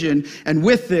provision. And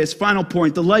with this, final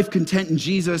point, the life content in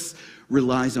Jesus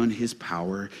relies on his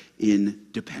power in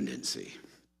dependency.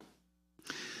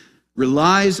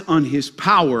 Relies on his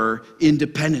power in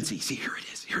dependency. See, here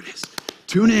it is.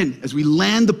 Tune in as we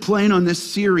land the plane on this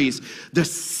series, The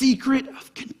Secret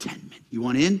of Contentment. You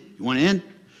want in? You want in?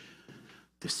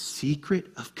 The secret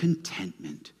of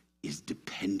contentment is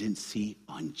dependency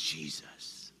on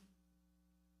Jesus.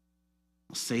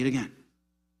 I'll say it again.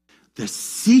 The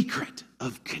secret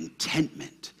of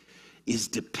contentment is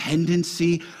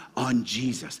dependency on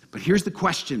Jesus. But here's the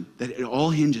question that it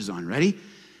all hinges on. Ready?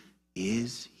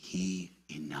 Is he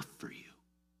enough for you?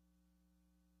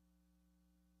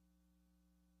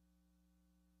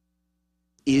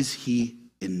 Is he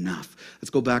enough? Let's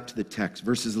go back to the text,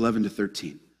 verses 11 to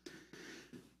 13.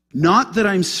 Not that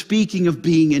I'm speaking of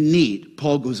being in need,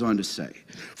 Paul goes on to say.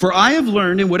 For I have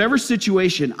learned in whatever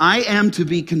situation I am to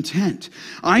be content.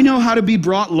 I know how to be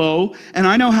brought low, and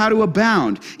I know how to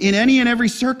abound. In any and every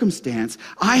circumstance,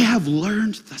 I have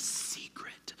learned the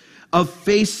secret of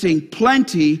facing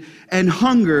plenty and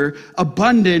hunger,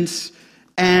 abundance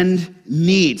and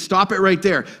need. Stop it right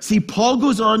there. See, Paul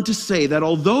goes on to say that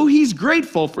although he's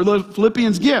grateful for the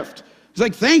Philippians gift, he's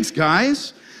like, thanks,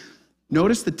 guys.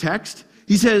 Notice the text.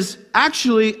 He says,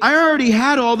 actually, I already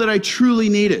had all that I truly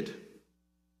needed.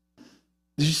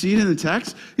 Did you see it in the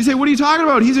text? You say, what are you talking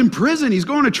about? He's in prison. He's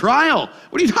going to trial.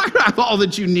 What are you talking about? All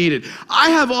that you needed.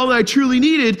 I have all that I truly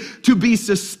needed to be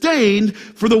sustained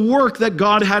for the work that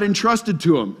God had entrusted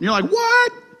to him. And you're like,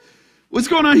 what? What's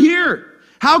going on here?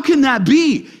 How can that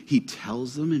be? He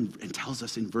tells them and tells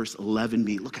us in verse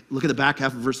 11b. Look at the back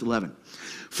half of verse 11.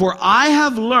 For I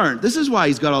have learned, this is why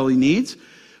he's got all he needs.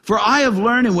 For I have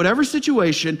learned in whatever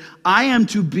situation, I am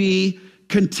to be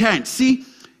content. See,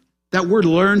 that word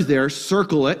learned there,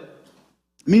 circle it,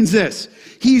 means this.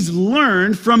 He's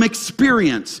learned from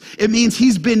experience. It means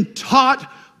he's been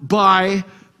taught by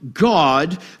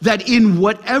God that in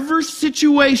whatever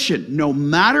situation, no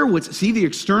matter what's, see the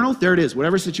external, there it is,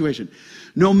 whatever situation.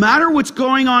 No matter what's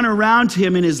going on around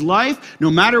him in his life, no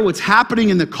matter what's happening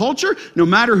in the culture, no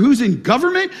matter who's in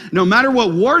government, no matter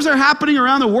what wars are happening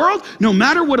around the world, no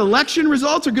matter what election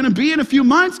results are going to be in a few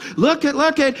months, look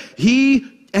at,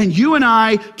 he and you and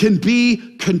I can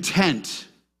be content.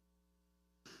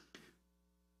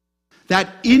 That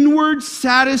inward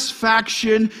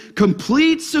satisfaction,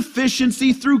 complete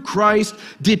sufficiency through Christ,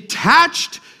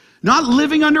 detached, not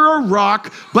living under a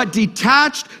rock, but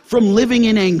detached from living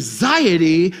in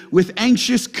anxiety with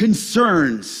anxious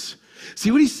concerns.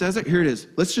 See what he says? Here it is.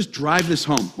 Let's just drive this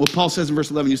home. What Paul says in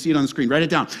verse 11, you see it on the screen. Write it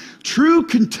down. True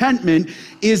contentment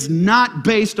is not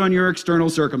based on your external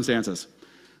circumstances.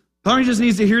 Somebody just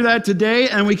needs to hear that today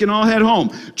and we can all head home.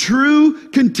 True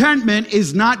contentment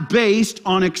is not based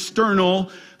on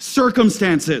external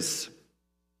circumstances.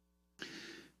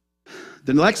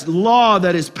 The next law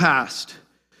that is passed,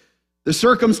 the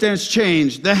circumstance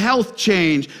change, the health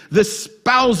change, the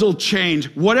spousal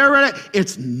change, whatever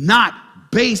it's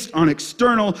not based on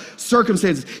external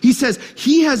circumstances. He says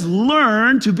he has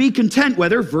learned to be content,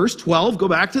 whether, verse 12, go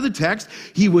back to the text,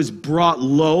 he was brought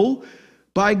low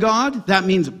by God. That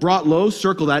means brought low,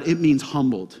 circle that, it means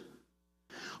humbled.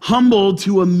 Humbled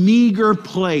to a meager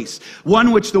place,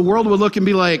 one which the world would look and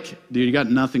be like, dude, you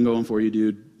got nothing going for you,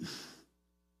 dude.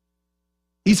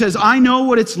 He says, I know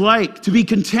what it's like to be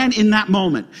content in that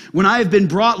moment when I have been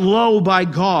brought low by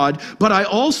God, but I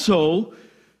also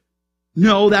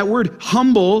know that word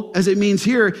humble, as it means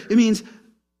here, it means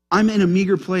I'm in a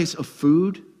meager place of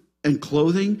food and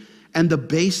clothing and the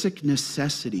basic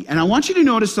necessity. And I want you to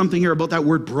notice something here about that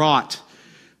word brought.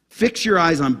 Fix your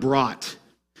eyes on brought.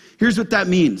 Here's what that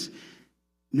means.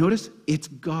 Notice it's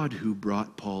God who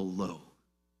brought Paul low.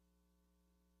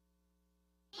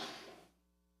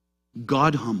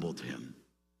 God humbled him,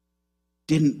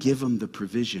 didn't give him the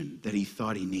provision that he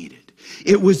thought he needed.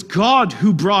 It was God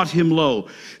who brought him low.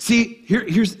 See,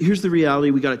 here's the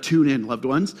reality we got to tune in, loved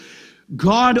ones.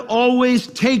 God always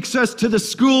takes us to the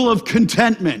school of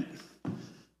contentment.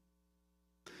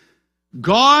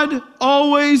 God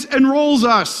always enrolls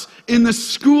us in the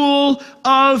school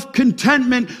of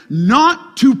contentment,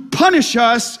 not to punish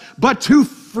us, but to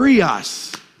free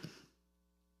us.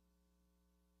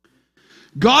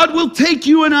 God will take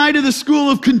you and I to the school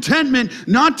of contentment,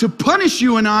 not to punish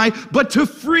you and I, but to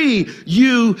free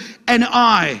you and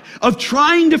I of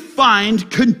trying to find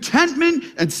contentment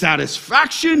and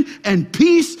satisfaction and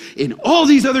peace in all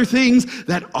these other things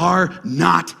that are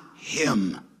not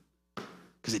Him.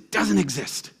 Because it doesn't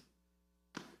exist.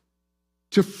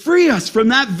 To free us from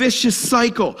that vicious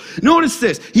cycle. Notice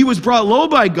this. He was brought low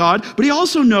by God, but he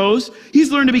also knows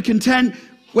he's learned to be content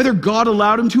whether God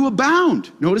allowed him to abound.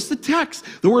 Notice the text.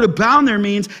 The word abound there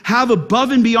means have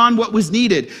above and beyond what was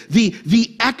needed.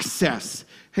 The excess.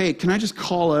 Hey, can I just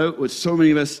call out what so many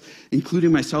of us,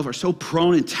 including myself, are so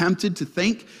prone and tempted to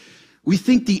think? We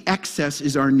think the excess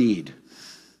is our need.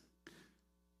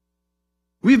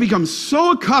 We've become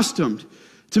so accustomed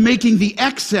to making the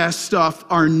excess stuff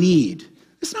our need.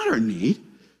 It's not our need.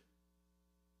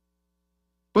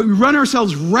 But we run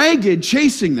ourselves ragged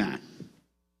chasing that.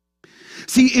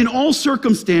 See, in all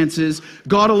circumstances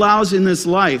God allows in this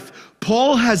life,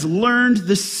 Paul has learned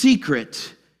the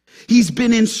secret. He's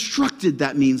been instructed,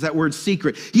 that means, that word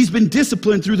secret. He's been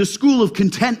disciplined through the school of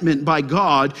contentment by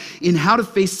God in how to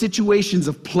face situations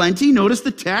of plenty. Notice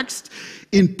the text,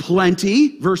 in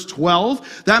plenty, verse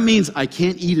 12. That means I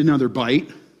can't eat another bite.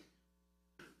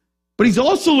 But he's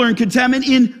also learned contentment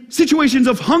in situations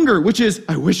of hunger, which is,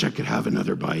 I wish I could have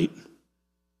another bite.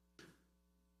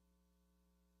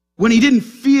 When he didn't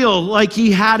feel like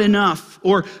he had enough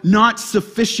or not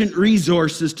sufficient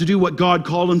resources to do what God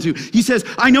called him to. He says,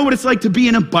 I know what it's like to be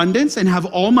in abundance and have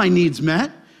all my needs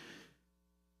met.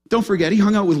 Don't forget, he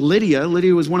hung out with Lydia.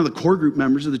 Lydia was one of the core group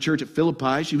members of the church at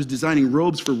Philippi. She was designing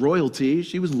robes for royalty.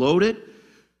 She was loaded.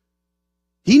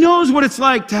 He knows what it's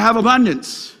like to have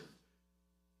abundance.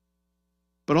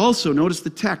 But also, notice the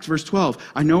text, verse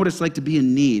 12. I know what it's like to be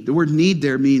in need. The word need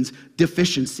there means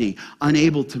deficiency,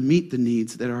 unable to meet the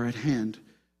needs that are at hand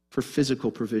for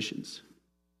physical provisions.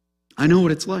 I know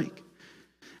what it's like.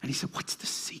 And he said, what's the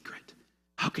secret?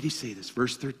 How can he say this?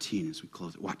 Verse 13 as we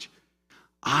close it. Watch.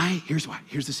 Here's why.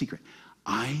 Here's the secret.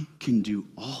 I can do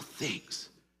all things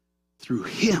through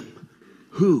him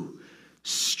who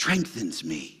strengthens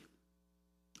me.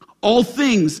 All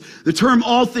things, the term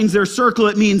all things there, circle,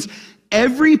 it means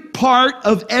every part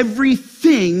of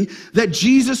everything that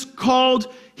Jesus called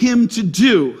him to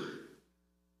do.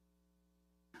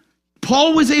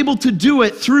 Paul was able to do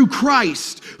it through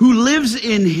Christ, who lives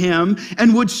in him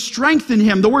and would strengthen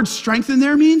him. The word strengthen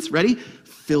there means, ready?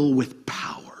 Fill with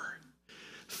power.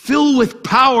 Fill with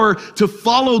power to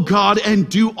follow God and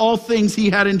do all things he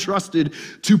had entrusted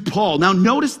to Paul. Now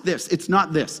notice this. It's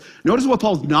not this. Notice what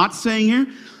Paul's not saying here.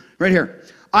 Right here.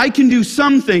 I can do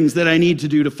some things that I need to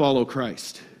do to follow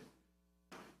Christ.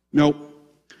 No.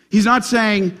 He's not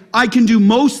saying, I can do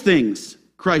most things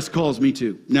Christ calls me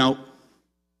to. No.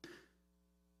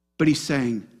 But he's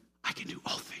saying, I can do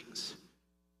all things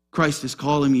Christ is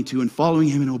calling me to and following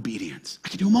him in obedience. I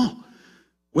can do them all.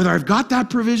 Whether I've got that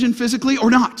provision physically or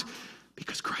not.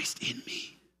 Because Christ in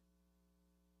me.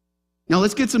 Now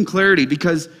let's get some clarity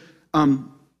because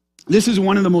this is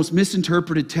one of the most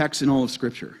misinterpreted texts in all of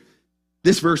Scripture.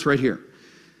 This verse right here.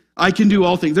 I can do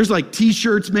all things. There's like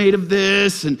t-shirts made of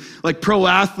this and like pro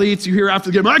athletes you hear after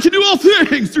the game. I can do all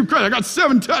things through Christ. I got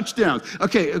 7 touchdowns.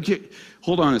 Okay.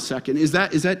 Hold on a second. Is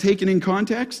that taken in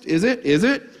context? Is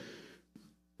it?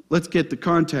 Let's get the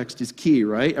context is key,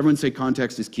 right? Everyone say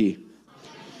context is key.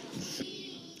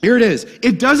 Here it is.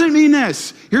 It doesn't mean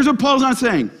this. Here's what Paul's not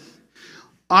saying.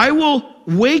 I will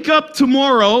wake up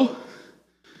tomorrow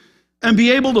and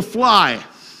be able to fly.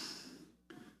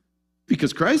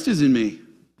 Because Christ is in me.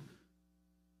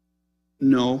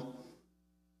 No.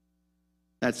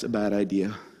 That's a bad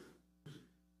idea.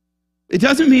 It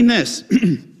doesn't mean this.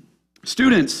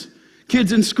 Students,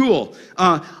 kids in school,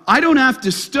 I don't have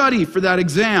to study for that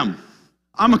exam.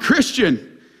 I'm a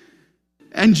Christian.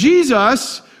 And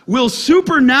Jesus will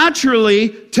supernaturally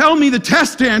tell me the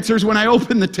test answers when I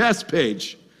open the test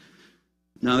page.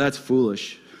 Now that's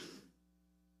foolish.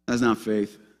 That's not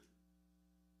faith.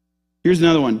 Here's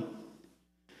another one.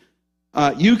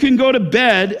 You can go to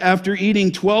bed after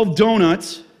eating 12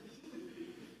 donuts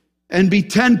and be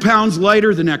 10 pounds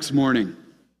lighter the next morning.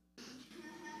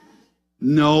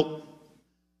 No,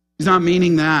 he's not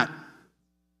meaning that.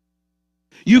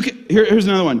 Here's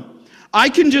another one. I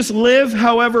can just live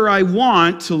however I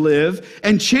want to live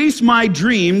and chase my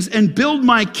dreams and build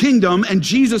my kingdom, and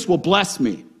Jesus will bless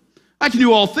me. I can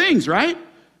do all things, right?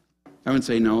 I would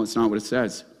say, no, it's not what it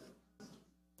says.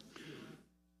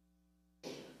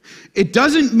 It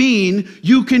doesn't mean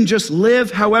you can just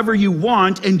live however you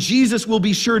want and Jesus will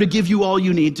be sure to give you all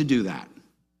you need to do that.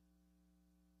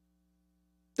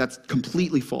 That's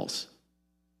completely false.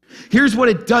 Here's what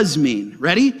it does mean.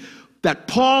 Ready? That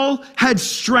Paul had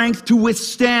strength to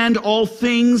withstand all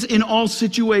things in all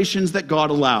situations that God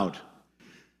allowed.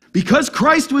 Because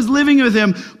Christ was living with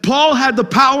him, Paul had the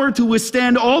power to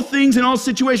withstand all things in all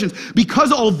situations.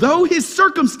 Because although his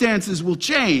circumstances will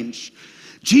change,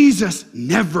 Jesus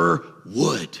never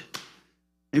would.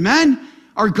 Amen?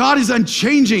 Our God is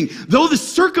unchanging. Though the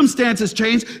circumstances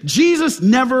change, Jesus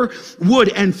never would.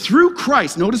 And through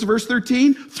Christ, notice verse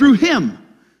 13, through him,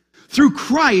 through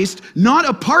Christ, not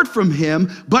apart from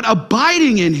him, but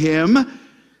abiding in him,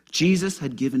 Jesus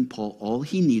had given Paul all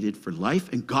he needed for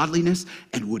life and godliness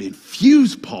and would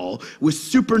infuse Paul with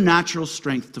supernatural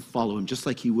strength to follow him, just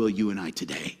like he will you and I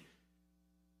today.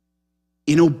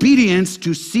 In obedience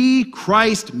to see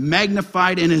Christ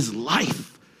magnified in his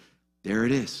life. There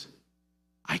it is.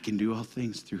 I can do all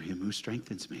things through him who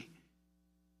strengthens me.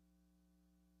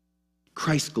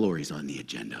 Christ's glory is on the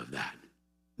agenda of that,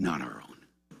 not our own.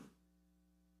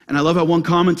 And I love how one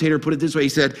commentator put it this way. He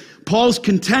said, Paul's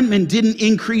contentment didn't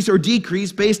increase or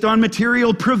decrease based on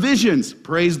material provisions.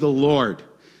 Praise the Lord.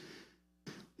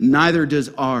 Neither does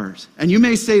ours. And you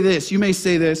may say this. You may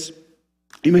say,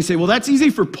 well, that's easy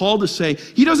for Paul to say.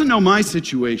 He doesn't know my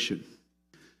situation,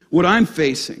 what I'm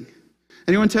facing.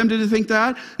 Anyone tempted to think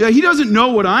that? Yeah, he doesn't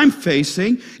know what I'm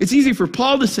facing. It's easy for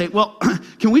Paul to say, well,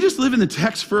 can we just live in the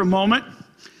text for a moment?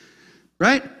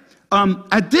 Right?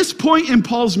 At this point in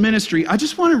Paul's ministry, I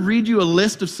just want to read you a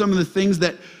list of some of the things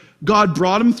that God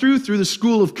brought him through the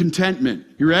school of contentment.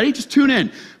 You ready? Just tune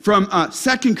in. From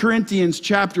 2 Corinthians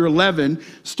chapter 11,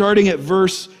 starting at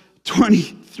verse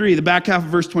 23, the back half of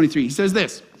verse 23. He says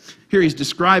this. Here he's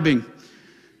describing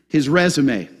his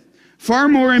resume. Far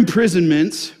more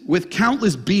imprisonments with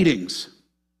countless beatings,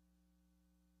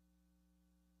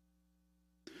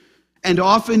 and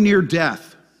often near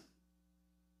death.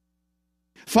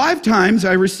 5 times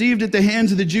I received at the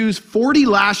hands of the Jews 40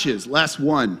 lashes, less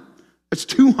one. That's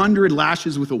 200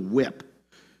 lashes with a whip.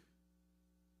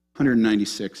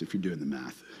 196 if you're doing the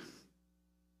math.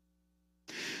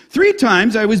 3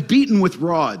 times I was beaten with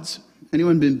rods.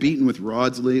 Anyone been beaten with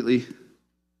rods lately?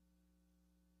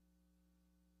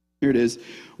 Here it is.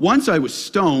 Once I was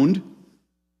stoned.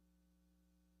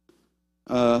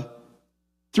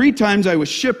 3 times I was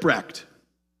shipwrecked.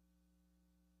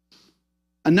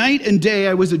 A night and day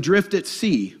I was adrift at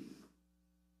sea.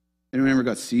 Anyone ever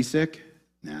got seasick?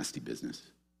 Nasty business.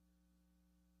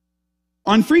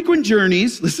 On frequent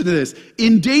journeys, listen to this,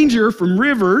 in danger from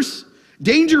rivers,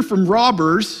 danger from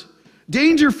robbers,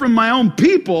 danger from my own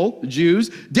people, the Jews,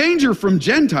 danger from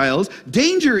Gentiles,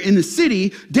 danger in the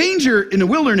city, danger in the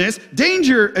wilderness,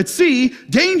 danger at sea,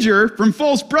 danger from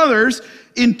false brothers,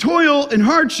 in toil and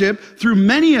hardship, through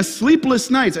many a sleepless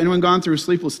nights. Anyone gone through a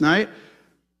sleepless night?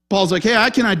 Paul's like, hey, I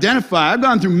can identify. I've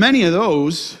gone through many of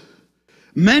those.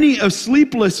 Many a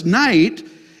sleepless night,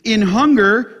 in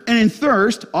hunger and in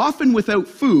thirst, often without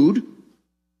food,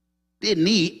 didn't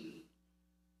eat,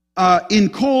 in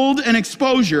cold and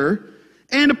exposure.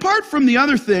 And apart from the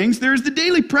other things, there's the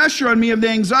daily pressure on me of the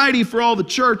anxiety for all the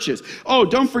churches. Oh,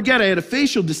 don't forget, I had a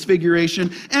facial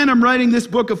disfiguration, and I'm writing this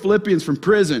book of Philippians from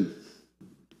prison.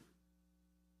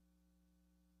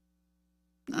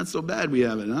 Not so bad we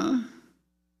have it, huh?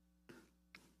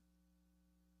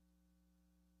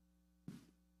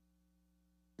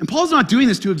 And Paul's not doing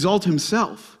this to exalt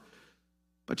himself,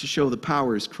 but to show the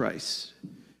power is Christ.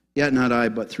 Yet not I,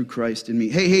 but through Christ in me.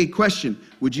 Hey, question.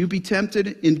 Would you be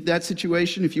tempted in that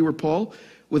situation, if you were Paul,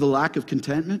 with a lack of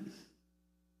contentment?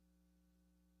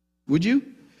 Would you?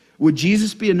 Would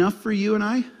Jesus be enough for you and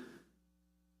I?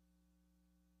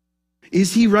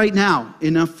 Is he right now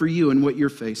enough for you and what you're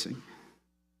facing?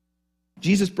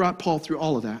 Jesus brought Paul through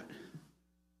all of that.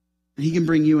 And he can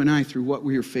bring you and I through what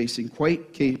we are facing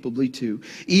quite capably too.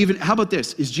 Even, how about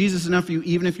this? Is Jesus enough for you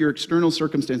even if your external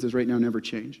circumstances right now never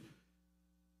change?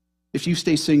 If you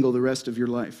stay single the rest of your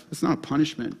life, it's not a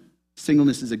punishment.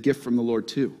 Singleness is a gift from the Lord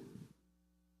too.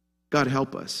 God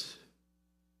help us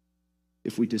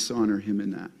if we dishonor him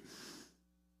in that.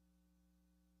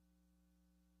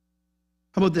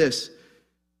 How about this?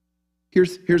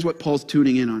 Here's what Paul's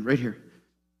tuning in on right here.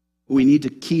 We need to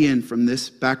key in from this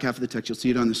back half of the text. You'll see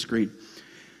it on the screen.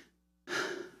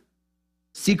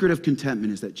 Secret of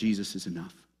contentment is that Jesus is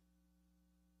enough.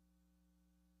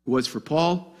 It was for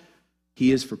Paul.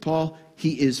 He is for Paul.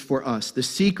 He is for us. The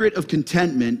secret of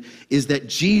contentment is that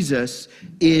Jesus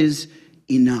is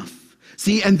enough.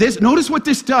 See, and this, notice what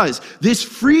this does. This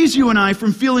frees you and I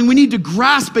from feeling we need to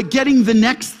grasp at getting the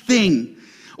next thing,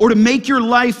 or to make your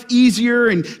life easier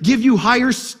and give you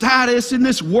higher status in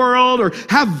this world, or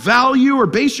have value, or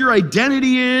base your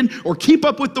identity in, or keep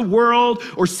up with the world,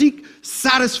 or seek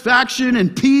satisfaction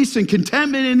and peace and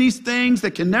contentment in these things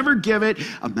that can never give it,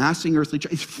 amassing earthly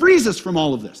treasure. It frees us from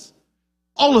all of this.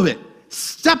 All of it.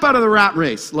 Step out of the rat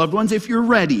race, loved ones, if you're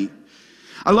ready.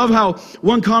 I love how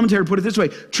one commentator put it this way.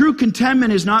 True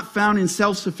contentment is not found in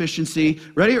self-sufficiency.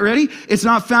 Ready? It's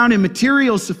not found in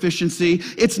material sufficiency.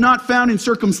 It's not found in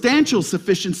circumstantial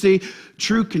sufficiency.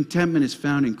 True contentment is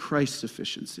found in Christ's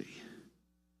sufficiency.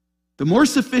 The more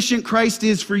sufficient Christ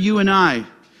is for you and I,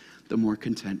 the more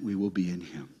content we will be in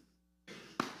him.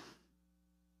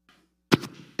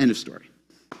 End of story.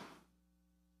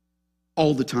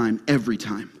 All the time, every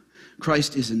time.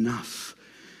 Christ is enough.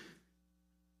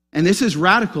 And this is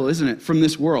radical, isn't it, from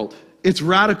this world? It's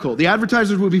radical. The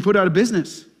advertisers would be put out of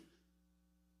business.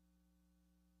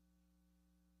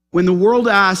 When the world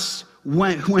asks,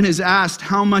 when is asked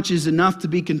how much is enough to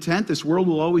be content, this world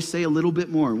will always say a little bit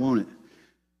more, won't it?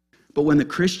 But when the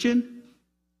Christian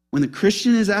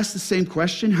is asked the same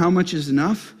question, how much is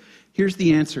enough? Here's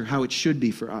the answer, how it should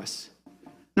be for us.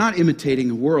 Not imitating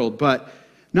the world, but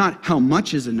not how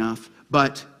much is enough,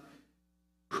 but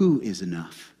who is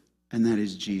enough. And that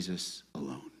is Jesus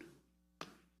alone.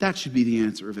 That should be the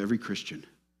answer of every Christian.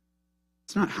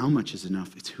 It's not how much is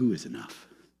enough, it's who is enough.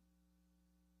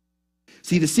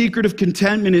 See, the secret of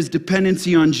contentment is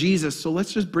dependency on Jesus. So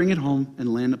let's just bring it home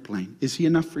and land a plane. Is he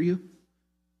enough for you?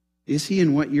 Is he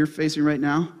in what you're facing right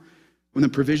now? When the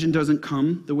provision doesn't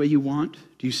come the way you want,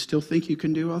 do you still think you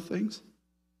can do all things?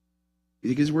 You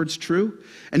think his word's true?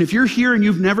 And if you're here and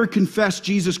you've never confessed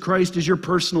Jesus Christ as your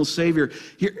personal Savior,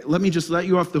 here, let me just let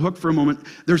you off the hook for a moment.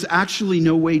 There's actually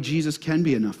no way Jesus can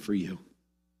be enough for you.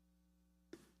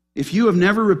 If you have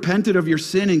never repented of your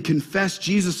sin and confessed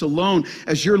Jesus alone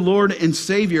as your Lord and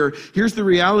Savior, here's the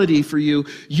reality for you.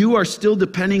 You are still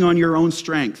depending on your own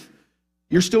strength.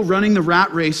 You're still running the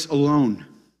rat race alone.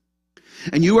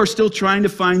 And you are still trying to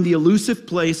find the elusive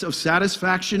place of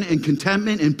satisfaction and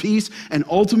contentment and peace and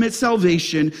ultimate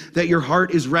salvation that your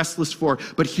heart is restless for.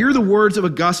 But hear the words of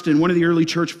Augustine, one of the early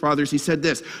church fathers. He said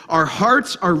this, our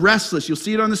hearts are restless. You'll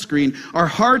see it on the screen. Our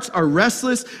hearts are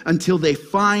restless until they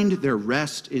find their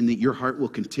rest in the, your heart will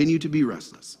continue to be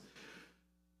restless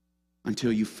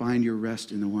until you find your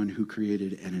rest in the one who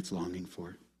created and it's longing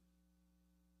for.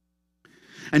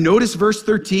 And notice verse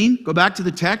 13, go back to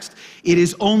the text. It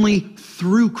is only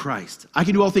through Christ. I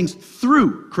can do all things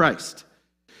through Christ.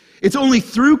 It's only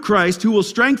through Christ who will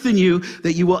strengthen you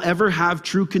that you will ever have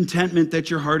true contentment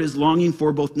that your heart is longing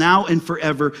for both now and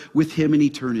forever with him in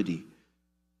eternity.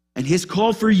 And his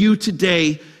call for you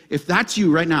today, if that's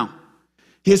you right now,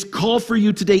 his call for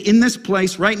you today in this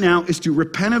place right now is to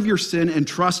repent of your sin and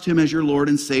trust him as your Lord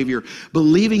and Savior,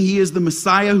 believing he is the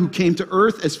Messiah who came to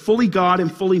earth as fully God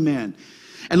and fully man,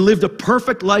 and lived a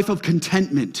perfect life of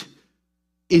contentment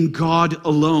in God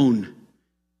alone,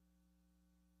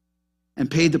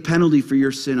 and paid the penalty for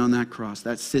your sin on that cross,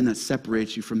 that sin that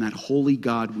separates you from that holy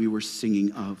God we were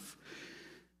singing of.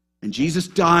 And Jesus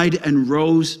died and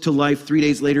rose to life 3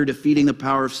 days later, defeating the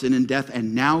power of sin and death.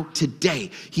 And now,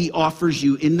 today, he offers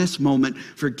you in this moment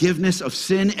forgiveness of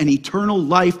sin and eternal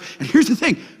life. And here's the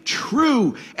thing,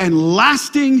 true and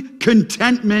lasting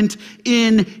contentment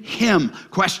in him.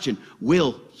 Question,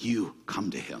 will you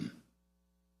come to him?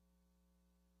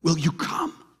 Will you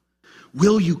come?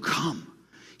 Will you come?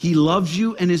 He loves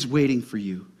you and is waiting for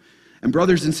you. And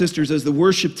brothers and sisters, as the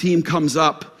worship team comes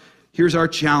up, here's our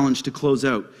challenge to close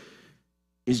out.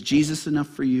 Is Jesus enough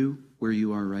for you where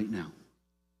you are right now?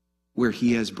 Where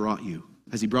he has brought you?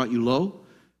 Has he brought you low?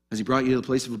 Has he brought you to the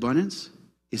place of abundance?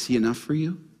 Is he enough for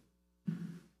you?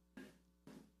 And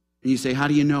you say, how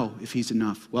do you know if he's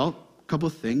enough? Well, a couple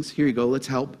of things. Here you go. Let's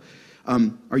help.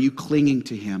 Are you clinging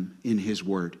to him in his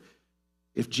word?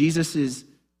 If Jesus is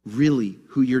really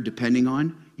who you're depending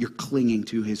on, you're clinging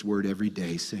to his word every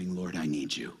day, saying, Lord, I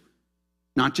need you.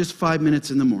 Not just 5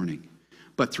 minutes in the morning,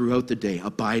 but throughout the day,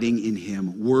 abiding in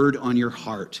him, word on your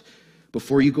heart.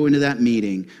 Before you go into that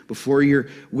meeting, before you're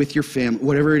with your family,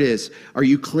 whatever it is, are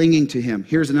you clinging to him?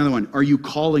 Here's another one. Are you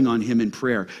calling on him in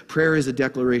prayer? Prayer is a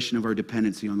declaration of our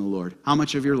dependency on the Lord. How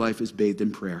much of your life is bathed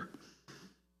in prayer?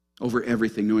 Over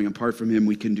everything, knowing apart from him,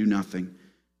 we can do nothing.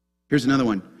 Here's another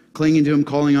one. Clinging to him,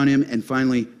 calling on him, and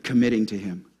finally committing to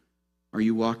him. Are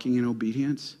you walking in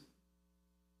obedience?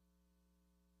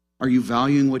 Are you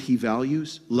valuing what he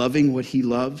values, loving what he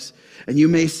loves? And you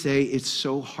may say it's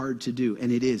so hard to do,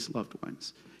 and it is, loved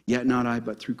ones. Yet not I,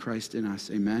 but through Christ in us.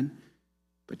 Amen?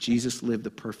 But Jesus lived the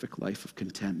perfect life of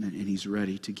contentment, and he's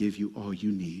ready to give you all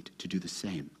you need to do the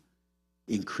same,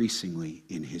 increasingly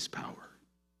in his power.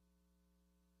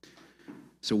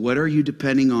 So what are you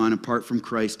depending on apart from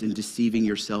Christ and deceiving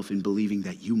yourself in believing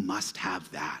that you must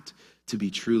have that to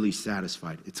be truly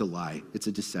satisfied? It's a lie. It's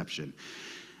a deception.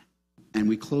 And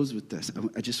we close with this.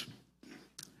 I just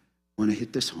want to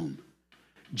hit this home.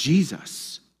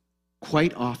 Jesus,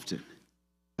 quite often,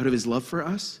 out of his love for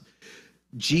us,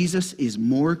 Jesus is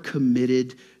more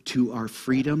committed to our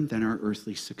freedom than our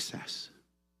earthly success.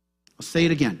 I'll say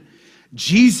it again.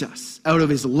 Jesus, out of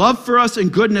his love for us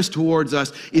and goodness towards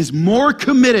us, is more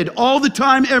committed all the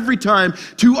time, every time,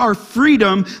 to our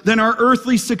freedom than our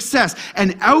earthly success.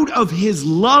 And out of his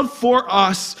love for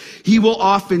us, he will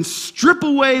often strip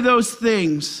away those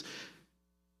things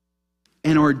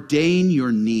and ordain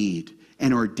your need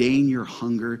and ordain your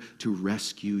hunger to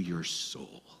rescue your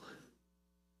soul.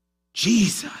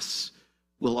 Jesus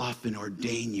will often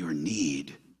ordain your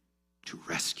need to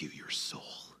rescue your soul,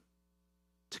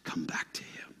 to come back to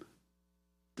him.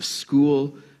 The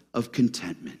school of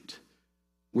contentment.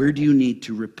 Where do you need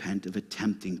to repent of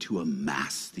attempting to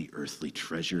amass the earthly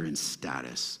treasure and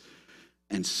status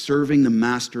and serving the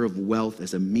master of wealth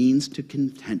as a means to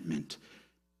contentment,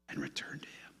 and return to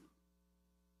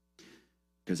him?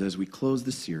 Because as we close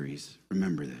the series,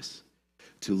 remember this.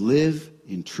 To live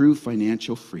in true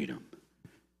financial freedom,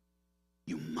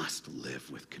 you must live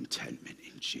with contentment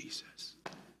in Jesus.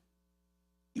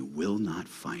 You will not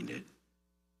find it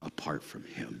apart from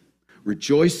him.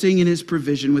 Rejoicing in his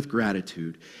provision with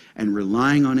gratitude and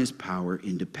relying on his power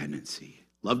in dependency.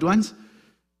 Loved ones,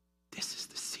 this is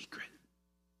the secret.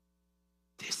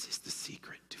 This is the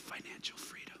secret to financial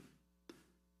freedom,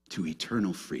 to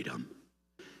eternal freedom.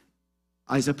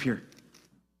 Eyes up here.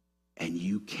 And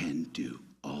you can do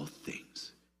all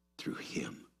things through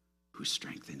him who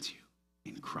strengthens you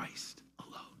in Christ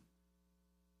alone.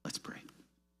 Let's pray.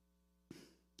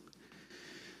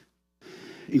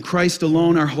 In Christ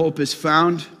alone, our hope is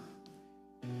found.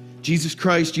 Jesus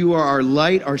Christ, you are our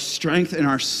light, our strength, and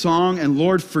our song. And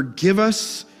Lord, forgive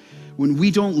us when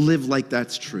we don't live like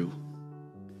that's true.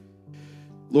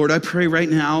 Lord, I pray right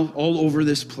now, all over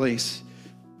this place,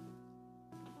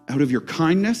 out of your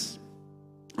kindness,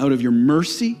 out of your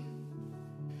mercy,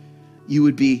 you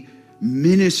would be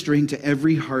ministering to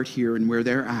every heart here and where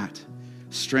they're at,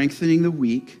 strengthening the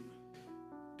weak,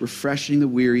 refreshing the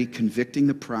weary, convicting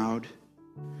the proud,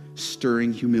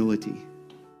 stirring humility.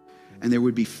 And there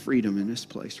would be freedom in this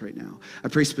place right now. I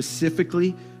pray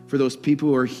specifically for those people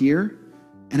who are here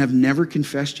and have never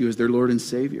confessed you as their Lord and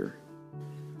Savior.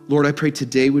 Lord, I pray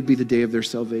today would be the day of their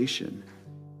salvation.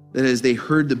 That as they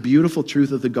heard the beautiful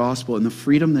truth of the gospel and the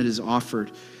freedom that is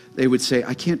offered, they would say,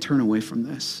 I can't turn away from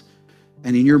this.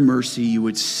 And in your mercy, you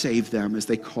would save them as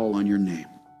they call on your name.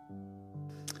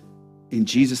 In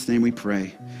Jesus' name we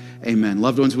pray. Amen.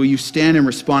 Loved ones, will you stand and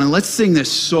respond? And let's sing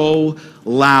this so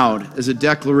loud as a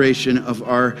declaration of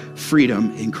our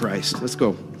freedom in Christ. Let's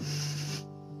go.